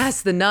nuns.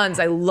 Yes, the nuns.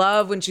 I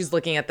love when she's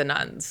looking at the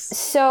nuns.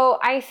 So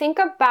I think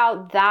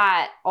about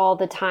that all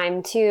the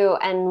time too.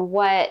 And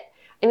what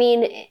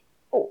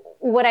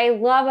I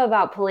love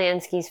about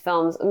Polanski's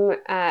films,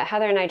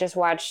 Heather and I just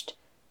watched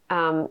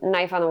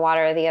Knife on the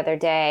Water the other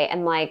day,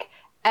 and like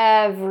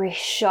every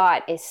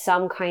shot is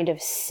some kind of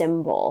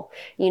symbol.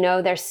 You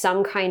know, there's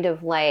some kind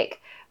of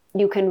like,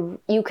 you can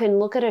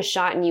look at a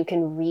shot and you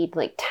can read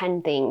like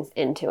 10 things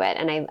into it.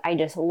 And I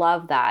just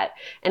love that.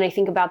 And I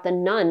think about the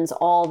nuns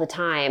all the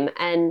time.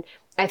 And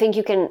I think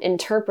you can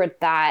interpret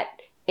that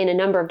in a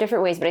number of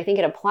different ways, but I think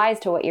it applies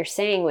to what you're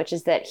saying, which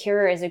is that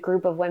here is a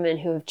group of women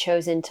who have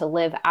chosen to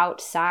live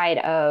outside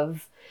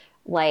of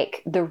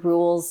like the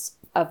rules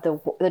of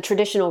the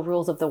traditional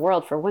rules of the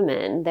world for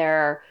women.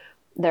 They're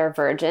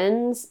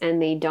virgins, and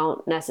they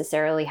don't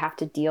necessarily have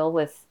to deal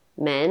with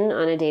men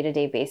on a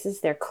day-to-day basis.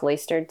 They're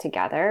cloistered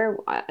together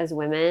as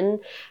women.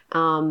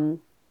 And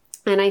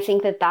I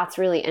think that that's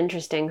really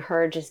interesting,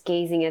 her just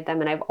gazing at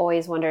them. And I've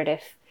always wondered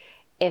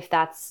if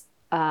that's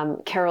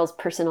Carol's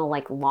personal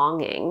like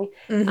longing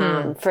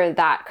for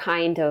that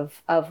kind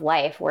of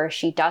life where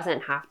she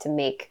doesn't have to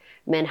make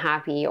men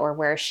happy, or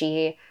where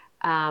she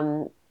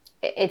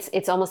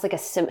it's almost like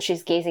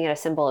she's gazing at a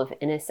symbol of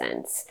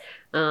innocence,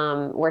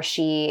 where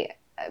she,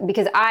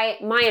 because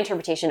my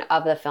interpretation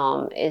of the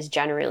film is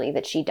generally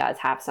that she does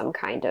have some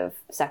kind of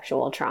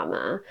sexual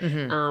trauma.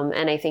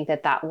 And I think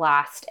that that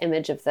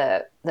image of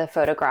the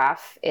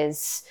photograph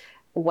is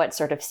what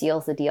sort of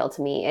seals the deal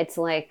to me. It's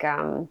like,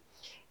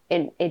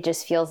 it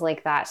just feels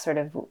like that sort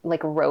of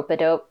like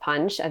rope-a-dope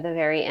punch at the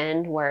very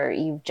end, where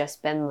you've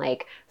just been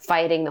like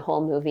fighting the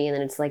whole movie, and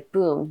then it's like,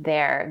 boom,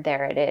 there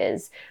it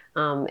is.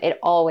 It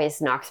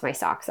always knocks my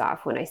socks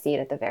off when I see it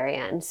at the very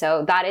end.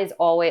 So that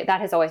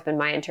has always been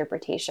my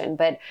interpretation.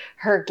 But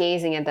her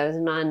gazing at those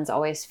nuns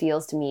always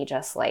feels to me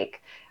just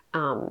like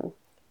that.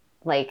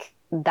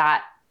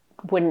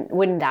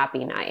 Wouldn't that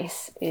be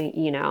nice?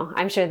 You know,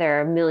 I'm sure there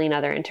are a million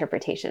other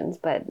interpretations,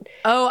 but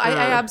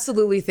I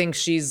absolutely think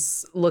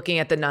she's looking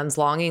at the nuns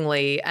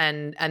longingly,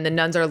 and the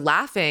nuns are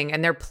laughing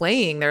and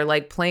they're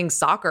like playing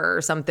soccer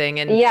or something,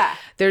 and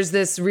there's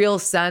this real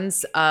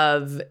sense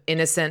of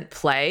innocent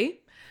play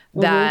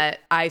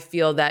that I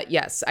feel that,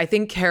 yes, I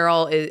think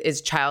Carol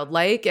is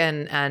childlike,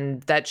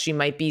 and that she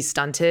might be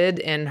stunted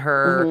in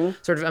her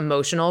sort of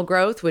emotional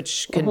growth,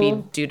 which can be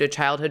due to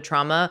childhood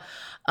trauma.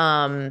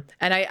 And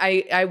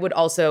I would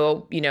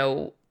also, you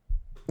know,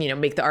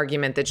 make the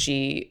argument that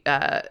she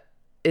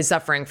is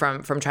suffering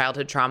from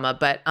childhood trauma,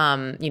 but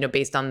you know,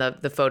 based on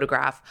the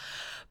photograph.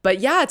 But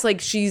yeah, it's like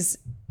she's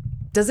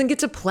doesn't get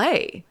to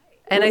play.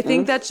 And I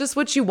think that's just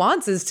what she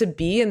wants, is to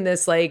be in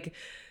this like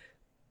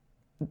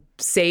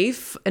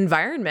safe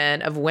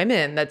environment of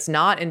women that's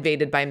not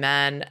invaded by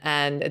men,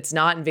 and it's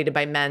not invaded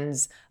by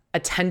men's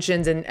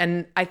attentions.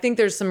 And I think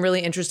there's some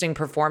really interesting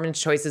performance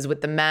choices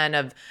with the men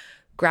of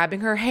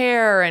grabbing her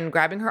hair and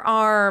grabbing her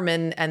arm,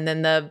 and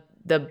then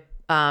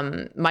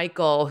the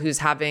Michael, who's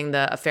having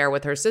the affair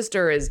with her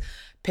sister, is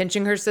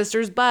pinching her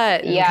sister's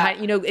butt.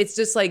 And you know, it's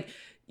just like,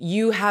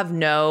 you have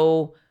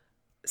no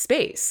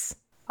space,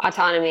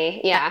 autonomy.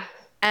 Yeah.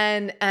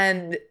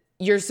 And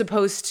you're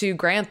supposed to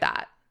grant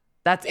that.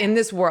 That's in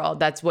this world.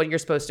 That's what you're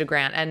supposed to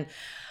grant. And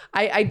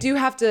I do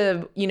have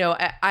to, you know,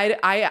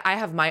 I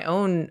have my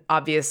own,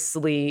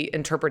 obviously,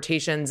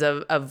 interpretations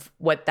of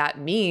what that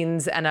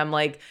means. And I'm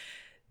like,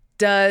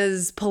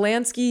 does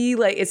Polanski,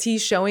 like, is he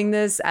showing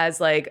this as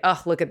like,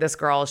 oh, look at this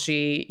girl,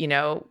 she, you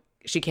know,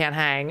 she can't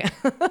hang?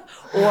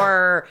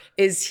 Or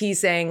is he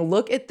saying,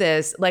 look at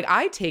this? Like,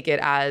 I take it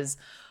as,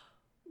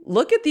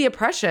 look at the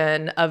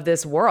oppression of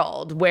this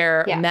world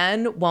where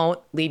men won't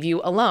leave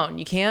you alone.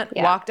 You can't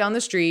walk down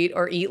the street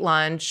or eat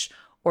lunch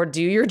or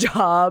do your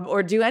job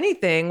or do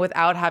anything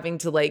without having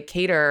to like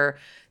cater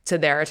to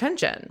their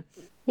attention.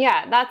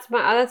 Yeah,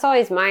 that's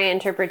always my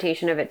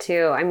interpretation of it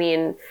too. I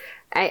mean,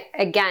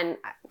 again,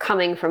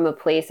 coming from a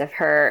place of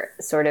her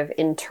sort of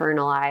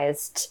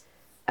internalized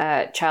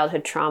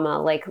childhood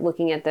trauma, like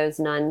looking at those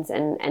nuns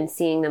and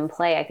seeing them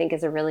play, I think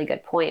is a really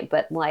good point.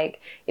 But like,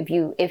 if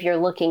you're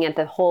looking at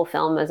the whole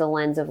film as a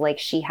lens of like,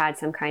 she had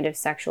some kind of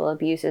sexual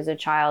abuse as a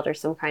child or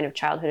some kind of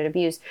childhood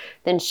abuse,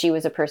 then she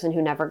was a person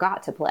who never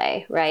got to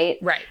play. Right.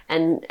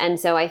 And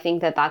so I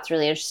think that that's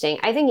really interesting.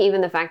 I think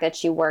even the fact that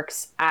she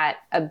works at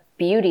a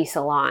beauty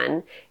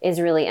salon is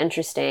really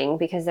interesting,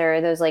 because there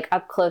are those like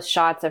up close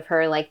shots of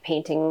her like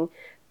painting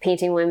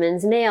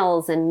women's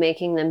nails and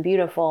making them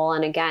beautiful.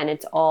 And again,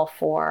 it's all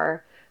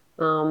for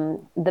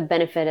the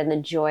benefit and the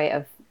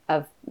joy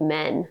of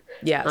men.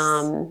 Yes.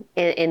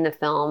 In the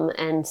film.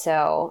 And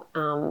so,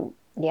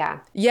 yeah.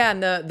 Yeah.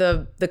 And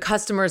the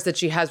customers that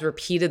she has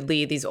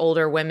repeatedly, these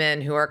older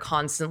women who are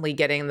constantly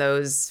getting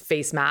those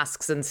face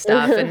masks and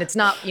stuff. And it's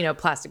not,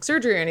 plastic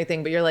surgery or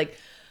anything, but you're like,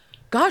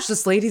 gosh,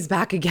 this lady's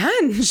back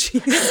again.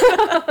 She's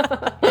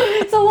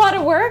it's a lot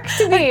of work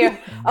to be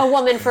a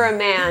woman for a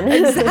man.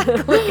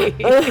 Exactly.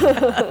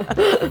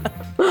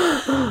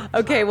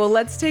 Okay, well,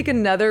 let's take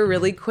another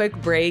really quick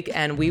break,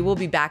 and we will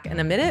be back in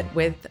a minute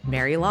with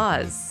Mary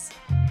Laws.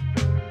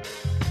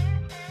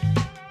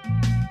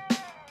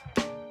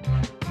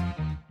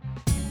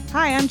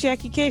 Hi, I'm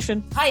Jackie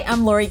Cation. Hi,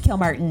 I'm Lori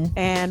Kilmartin.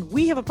 And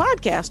we have a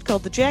podcast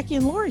called The Jackie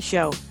and Lori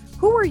Show.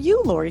 Who are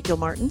you, Lori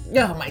Kilmartin?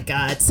 Oh my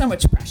God, so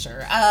much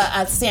pressure.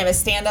 I'm a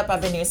stand-up.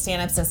 I've been doing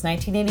stand-up since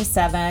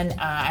 1987.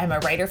 I'm a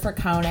writer for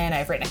Conan.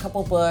 I've written a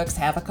couple books,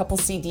 have a couple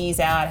CDs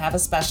out, have a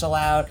special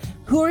out.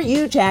 Who are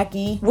you,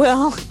 Jackie?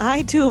 Well,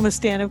 I too am a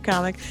stand-up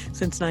comic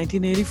since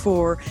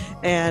 1984,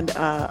 and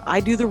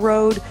I do the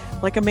road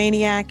like a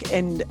maniac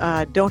and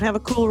don't have a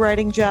cool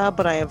writing job,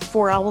 but I have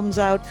 4 albums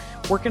out,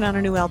 working on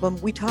a new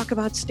album. We talk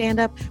about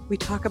stand-up. We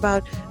talk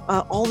about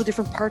all the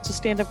different parts of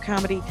stand-up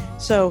comedy.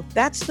 So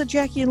that's the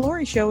Jackie and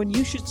Lori Show, and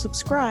you should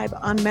subscribe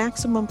on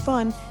Maximum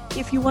Fun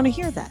if you want to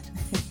hear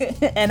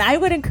that. And I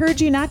would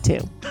encourage you not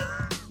to.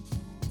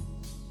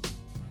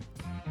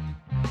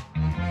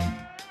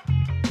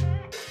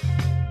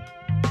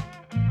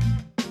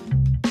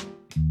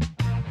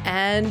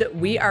 And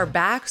we are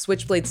back,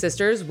 Switchblade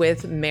Sisters,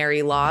 with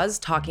Mary Laws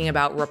talking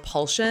about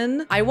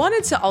Repulsion. I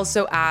wanted to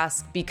also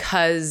ask,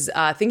 because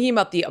thinking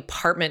about the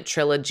Apartment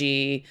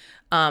trilogy,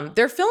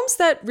 they're films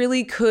that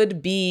really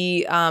could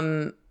be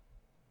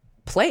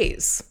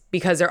plays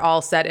because they're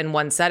all set in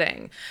one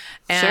setting.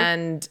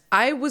 And sure.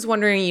 I was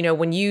wondering,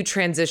 when you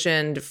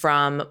transitioned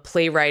from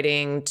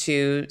playwriting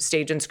to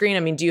stage and screen, I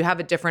mean, do you have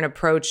a different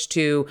approach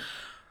to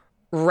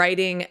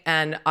writing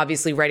and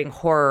obviously writing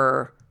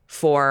horror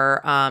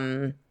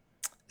for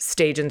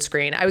stage and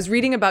screen? I was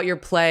reading about your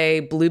play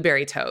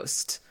Blueberry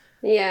Toast.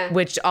 Yeah.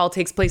 Which all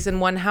takes place in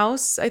one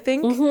house, I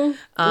think. Mm-hmm.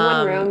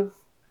 One room.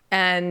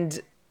 And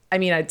I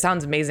mean, it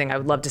sounds amazing. I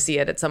would love to see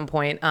it at some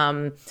point.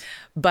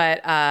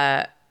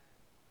 But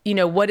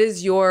what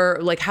is your,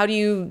 like, how do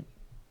you,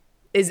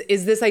 is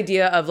this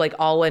idea of like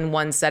all in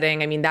one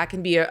setting? I mean, that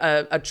can be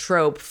a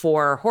trope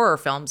for horror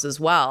films as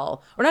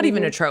well. Or not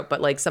even a trope, but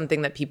like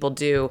something that people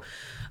do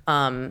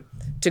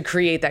to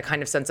create that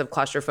kind of sense of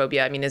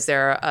claustrophobia. I mean, is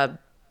there a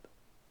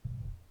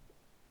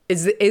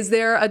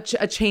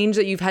change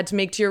that you've had to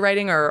make to your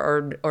writing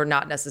or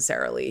not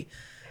necessarily?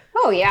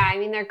 Oh, yeah. I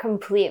mean, they're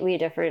completely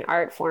different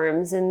art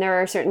forms, and there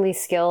are certainly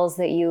skills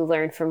that you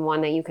learn from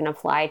one that you can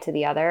apply to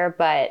the other.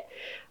 But,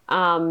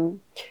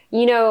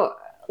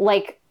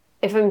 like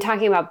if I'm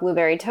talking about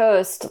Blueberry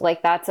Toast,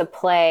 like that's a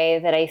play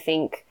that I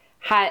think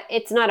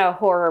it's not a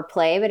horror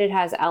play, but it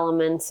has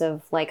elements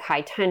of like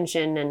high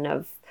tension and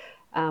of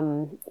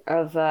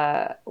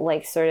the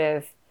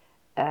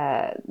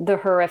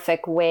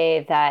horrific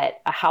way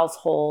that a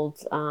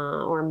household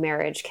or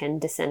marriage can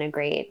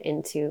disintegrate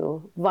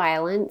into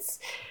violence.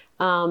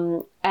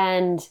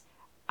 And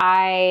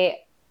I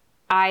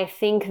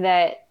think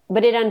that,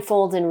 but it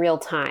unfolds in real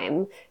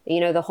time.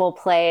 The whole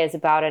play is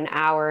about an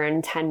hour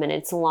and 10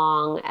 minutes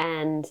long,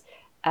 and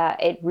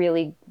it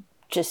really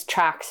just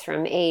tracks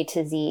from A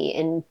to Z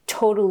in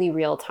totally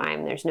real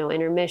time. There's no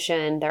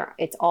intermission.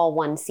 It's all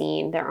one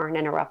scene. There aren't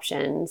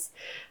interruptions.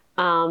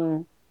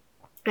 I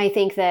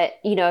think that,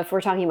 if we're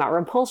talking about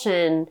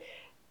Repulsion,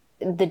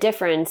 the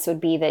difference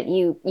would be that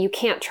you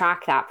can't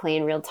track that play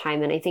in real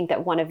time. And I think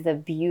that one of the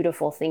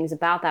beautiful things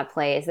about that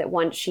play is that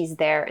once she's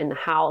there in the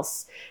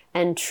house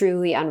and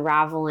truly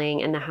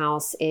unraveling, and the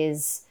house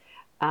is,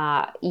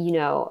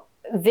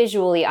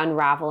 visually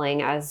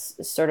unraveling as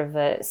sort of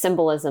a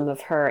symbolism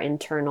of her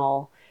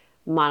internal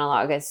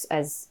monologue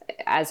as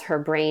her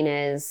brain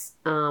is,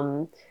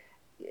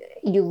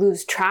 you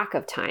lose track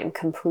of time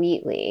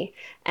completely.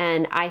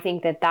 And I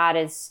think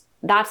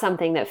that's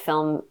something that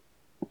film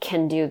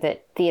can do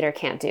that theater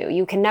can't do.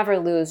 You can never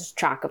lose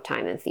track of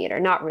time in theater,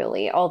 not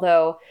really.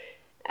 Although,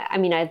 I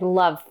mean, I'd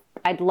love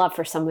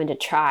for someone to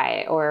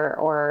try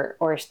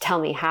or tell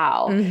me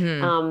how.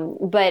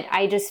 Mm-hmm. But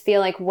I just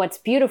feel like what's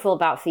beautiful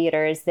about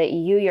theater is that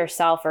you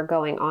yourself are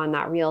going on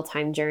that real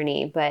time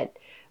journey. But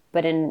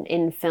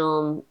in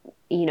film,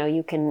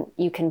 you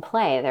can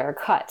play. There are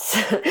cuts.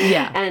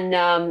 Yeah. And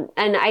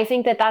I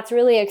think that that's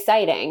really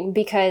exciting,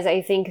 because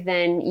I think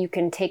then you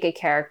can take a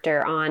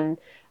character on,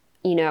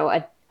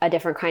 a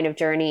different kind of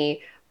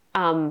journey.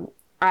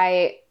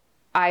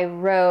 I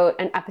wrote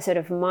an episode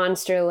of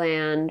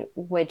Monsterland,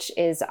 which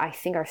is, I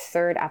think, our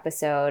third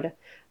episode,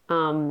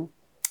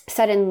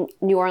 set in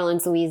New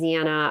Orleans,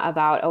 Louisiana,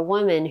 about a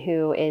woman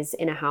who is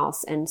in a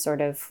house and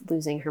sort of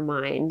losing her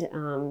mind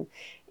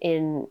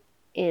in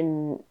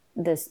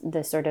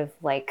the sort of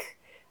like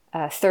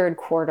third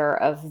quarter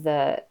of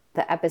the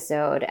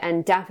episode.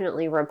 And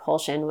definitely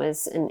Repulsion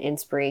was an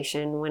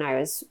inspiration when I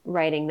was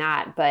writing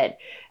that, but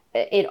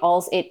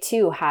it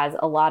too has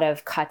a lot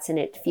of cuts, and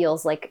it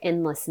feels like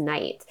endless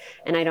night.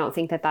 And I don't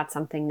think that that's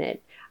something that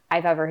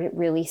I've ever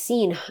really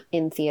seen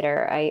in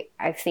theater.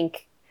 I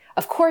think,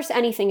 of course,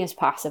 anything is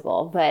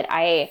possible, but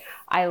I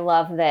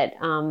love that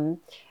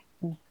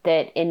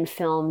that in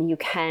film you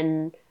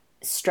can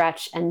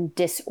stretch and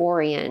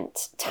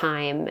disorient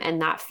time,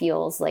 and that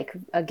feels like,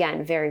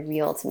 again, very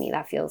real to me.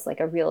 That feels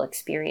like a real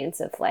experience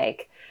of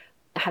like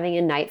having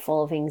a night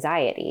full of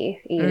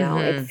anxiety. You know,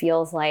 it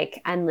feels like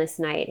endless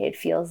night. It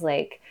feels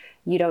like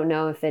you don't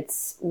know if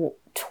it's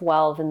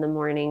 12 in the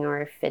morning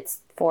or if it's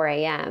 4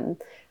 a.m.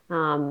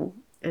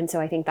 And so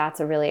I think that's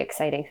a really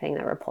exciting thing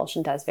that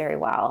Repulsion does very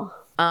well.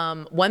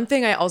 One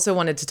thing I also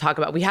wanted to talk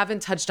about, we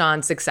haven't touched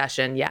on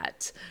Succession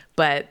yet,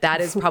 but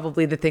that is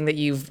probably the thing that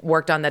you've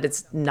worked on that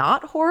it's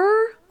not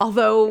horror,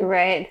 although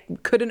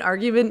could an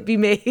argument be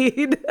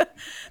made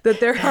that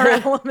there are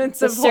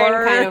elements of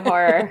horror, certain kind of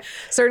horror,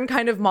 certain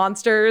kind of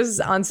monsters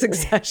on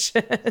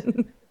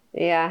Succession.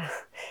 Yeah,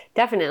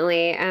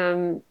 definitely.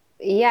 I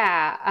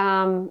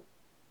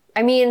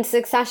mean,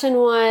 Succession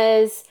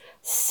was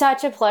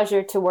such a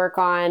pleasure to work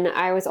on.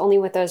 I was only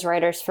with those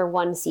writers for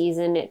one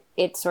season.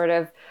 It sort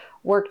of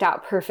worked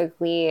out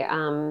perfectly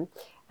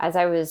as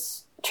I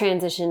was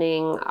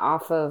transitioning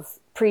off of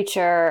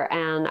Preacher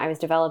and I was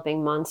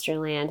developing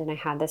Monsterland, and I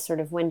had this sort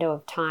of window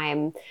of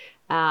time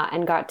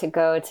and got to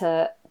go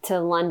to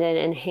London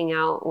and hang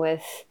out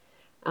with,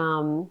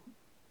 I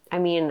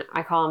mean,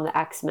 I call them the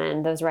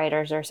X-Men. Those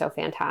writers are so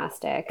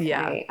fantastic.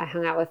 Yeah. I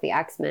hung out with the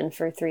X-Men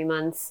for 3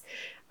 months.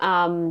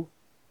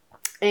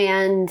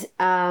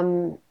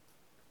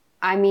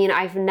 I mean,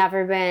 I've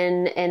never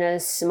been in a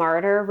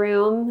smarter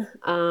room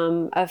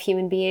of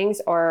human beings,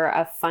 or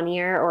a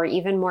funnier or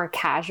even more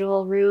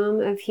casual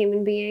room of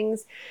human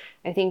beings.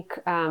 I think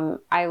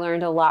I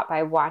learned a lot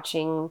by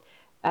watching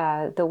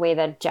the way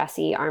that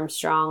Jesse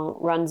Armstrong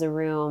runs a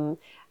room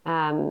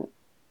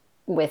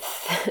with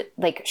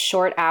like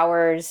short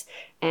hours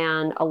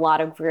and a lot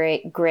of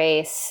great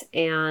grace.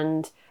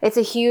 And it's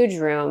a huge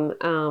room.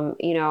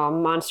 You know,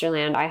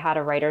 Monsterland, I had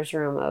a writer's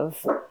room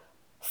of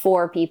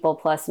 4 people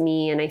plus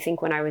me. And I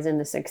think when I was in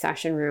the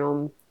Succession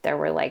room, there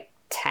were like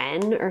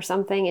 10 or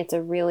something. It's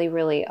a really,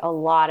 really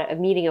a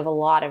meeting of a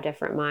lot of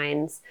different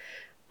minds.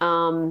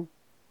 But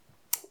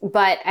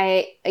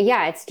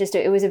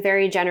it was a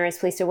very generous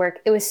place to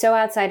work. It was so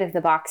outside of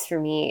the box for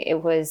me.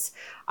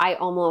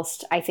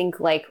 I think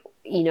like,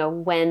 you know,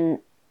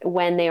 when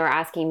they were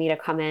asking me to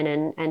come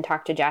in and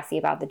talk to Jesse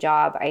about the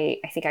job, I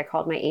think I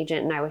called my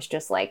agent and I was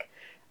just like,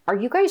 are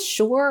you guys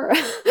sure?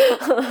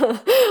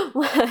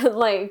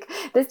 Like,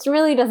 this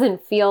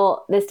doesn't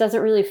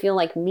really feel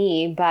like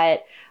me,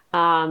 but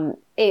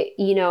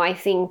you know, I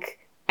think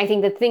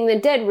the thing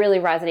that did really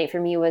resonate for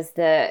me was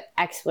the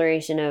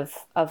exploration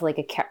of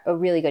like a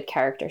really good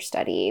character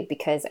study,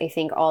 because I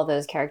think all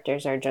those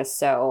characters are just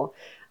so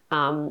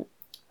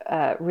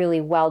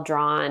really well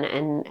drawn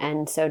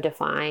and so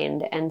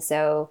defined, and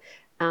so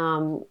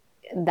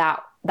that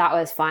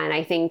was fun.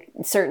 I think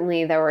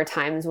certainly there were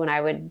times when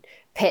I would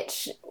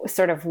pitch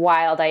sort of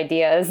wild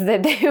ideas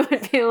that they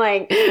would be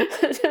like,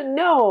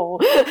 no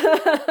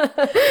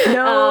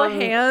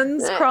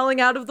hands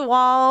crawling out of the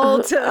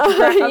wall to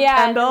grab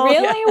Kendall.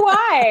 Really?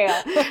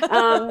 Why?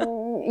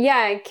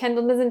 Yeah,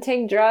 Kendall doesn't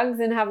take drugs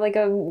and have like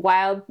a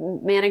wild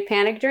manic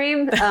panic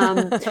dream.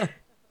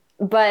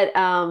 But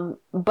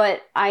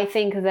I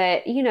think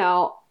that, you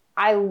know,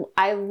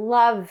 I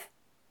love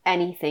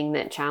anything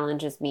that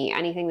challenges me.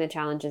 Anything that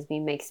challenges me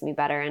makes me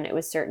better. And it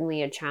was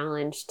certainly a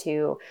challenge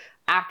to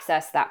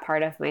access that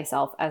part of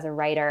myself as a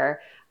writer.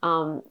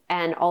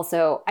 And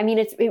also, I mean,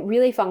 it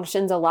really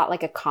functions a lot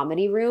like a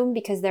comedy room,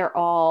 because they're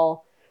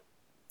all,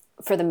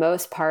 for the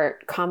most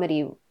part,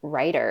 comedy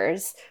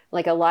writers.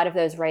 Like a lot of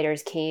those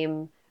writers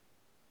came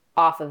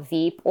off of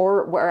Veep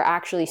or were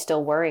actually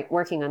still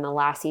working on the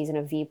last season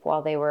of Veep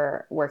while they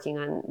were working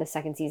on the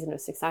second season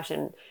of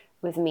Succession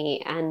with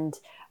me. And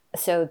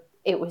so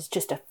it was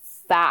just a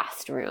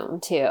fast room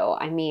too.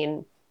 I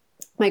mean,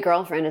 my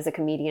girlfriend is a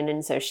comedian,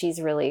 and so she's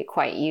really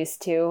quite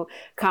used to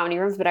comedy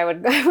rooms, but I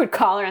would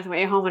call her on the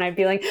way home and I'd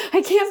be like,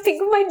 I can't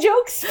think of my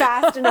jokes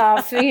fast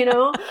enough, you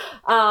know?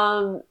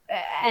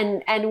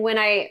 And when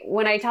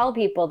I tell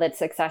people that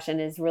Succession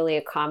is really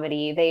a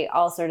comedy, they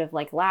all sort of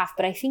like laugh,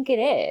 but I think it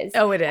is.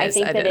 Oh, it is. I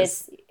think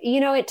it's,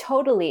 you know, it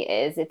totally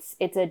is.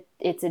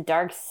 It's a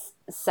dark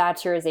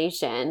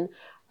satirization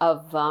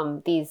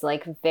of these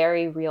like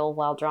very real,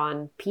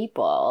 well-drawn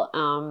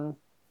people.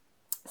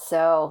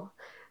 So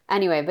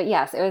Anyway, but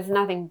yes, it was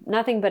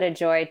nothing but a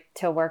joy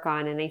to work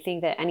on. And I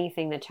think that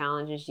anything that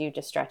challenges you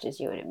just stretches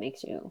you and it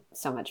makes you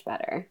so much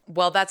better.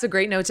 Well, that's a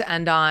great note to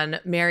end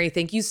on. Mary,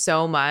 thank you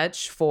so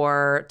much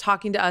for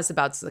talking to us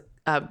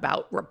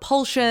about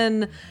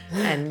Repulsion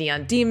and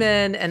Neon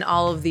Demon and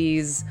all of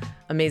these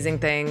amazing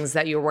things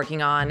that you're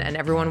working on. And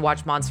everyone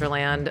watch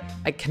Monsterland.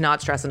 I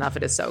cannot stress enough.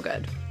 It is so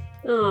good.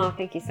 Oh,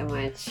 thank you so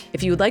much.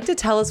 If you would like to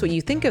tell us what you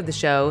think of the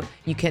show,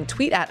 you can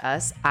tweet at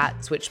us at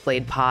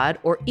SwitchbladePod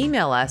or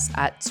email us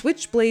at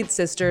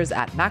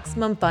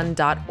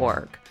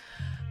switchbladesisters@maximumfun.org.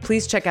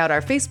 Please check out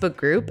our Facebook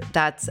group.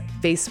 That's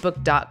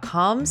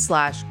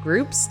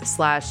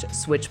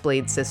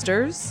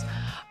facebook.com/groups/SwitchbladeSisters.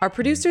 Our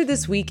producer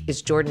this week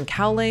is Jordan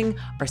Cowling.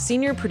 Our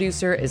senior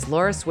producer is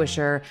Laura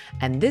Swisher.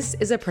 And this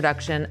is a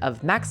production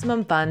of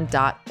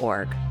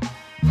MaximumFun.org.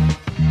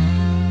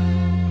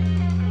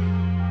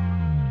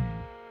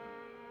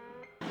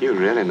 You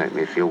really make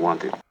me feel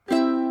wanted.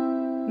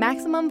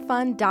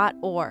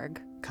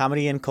 MaximumFun.org.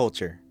 Comedy and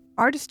culture.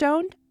 Artist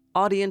owned.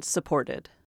 Audience supported.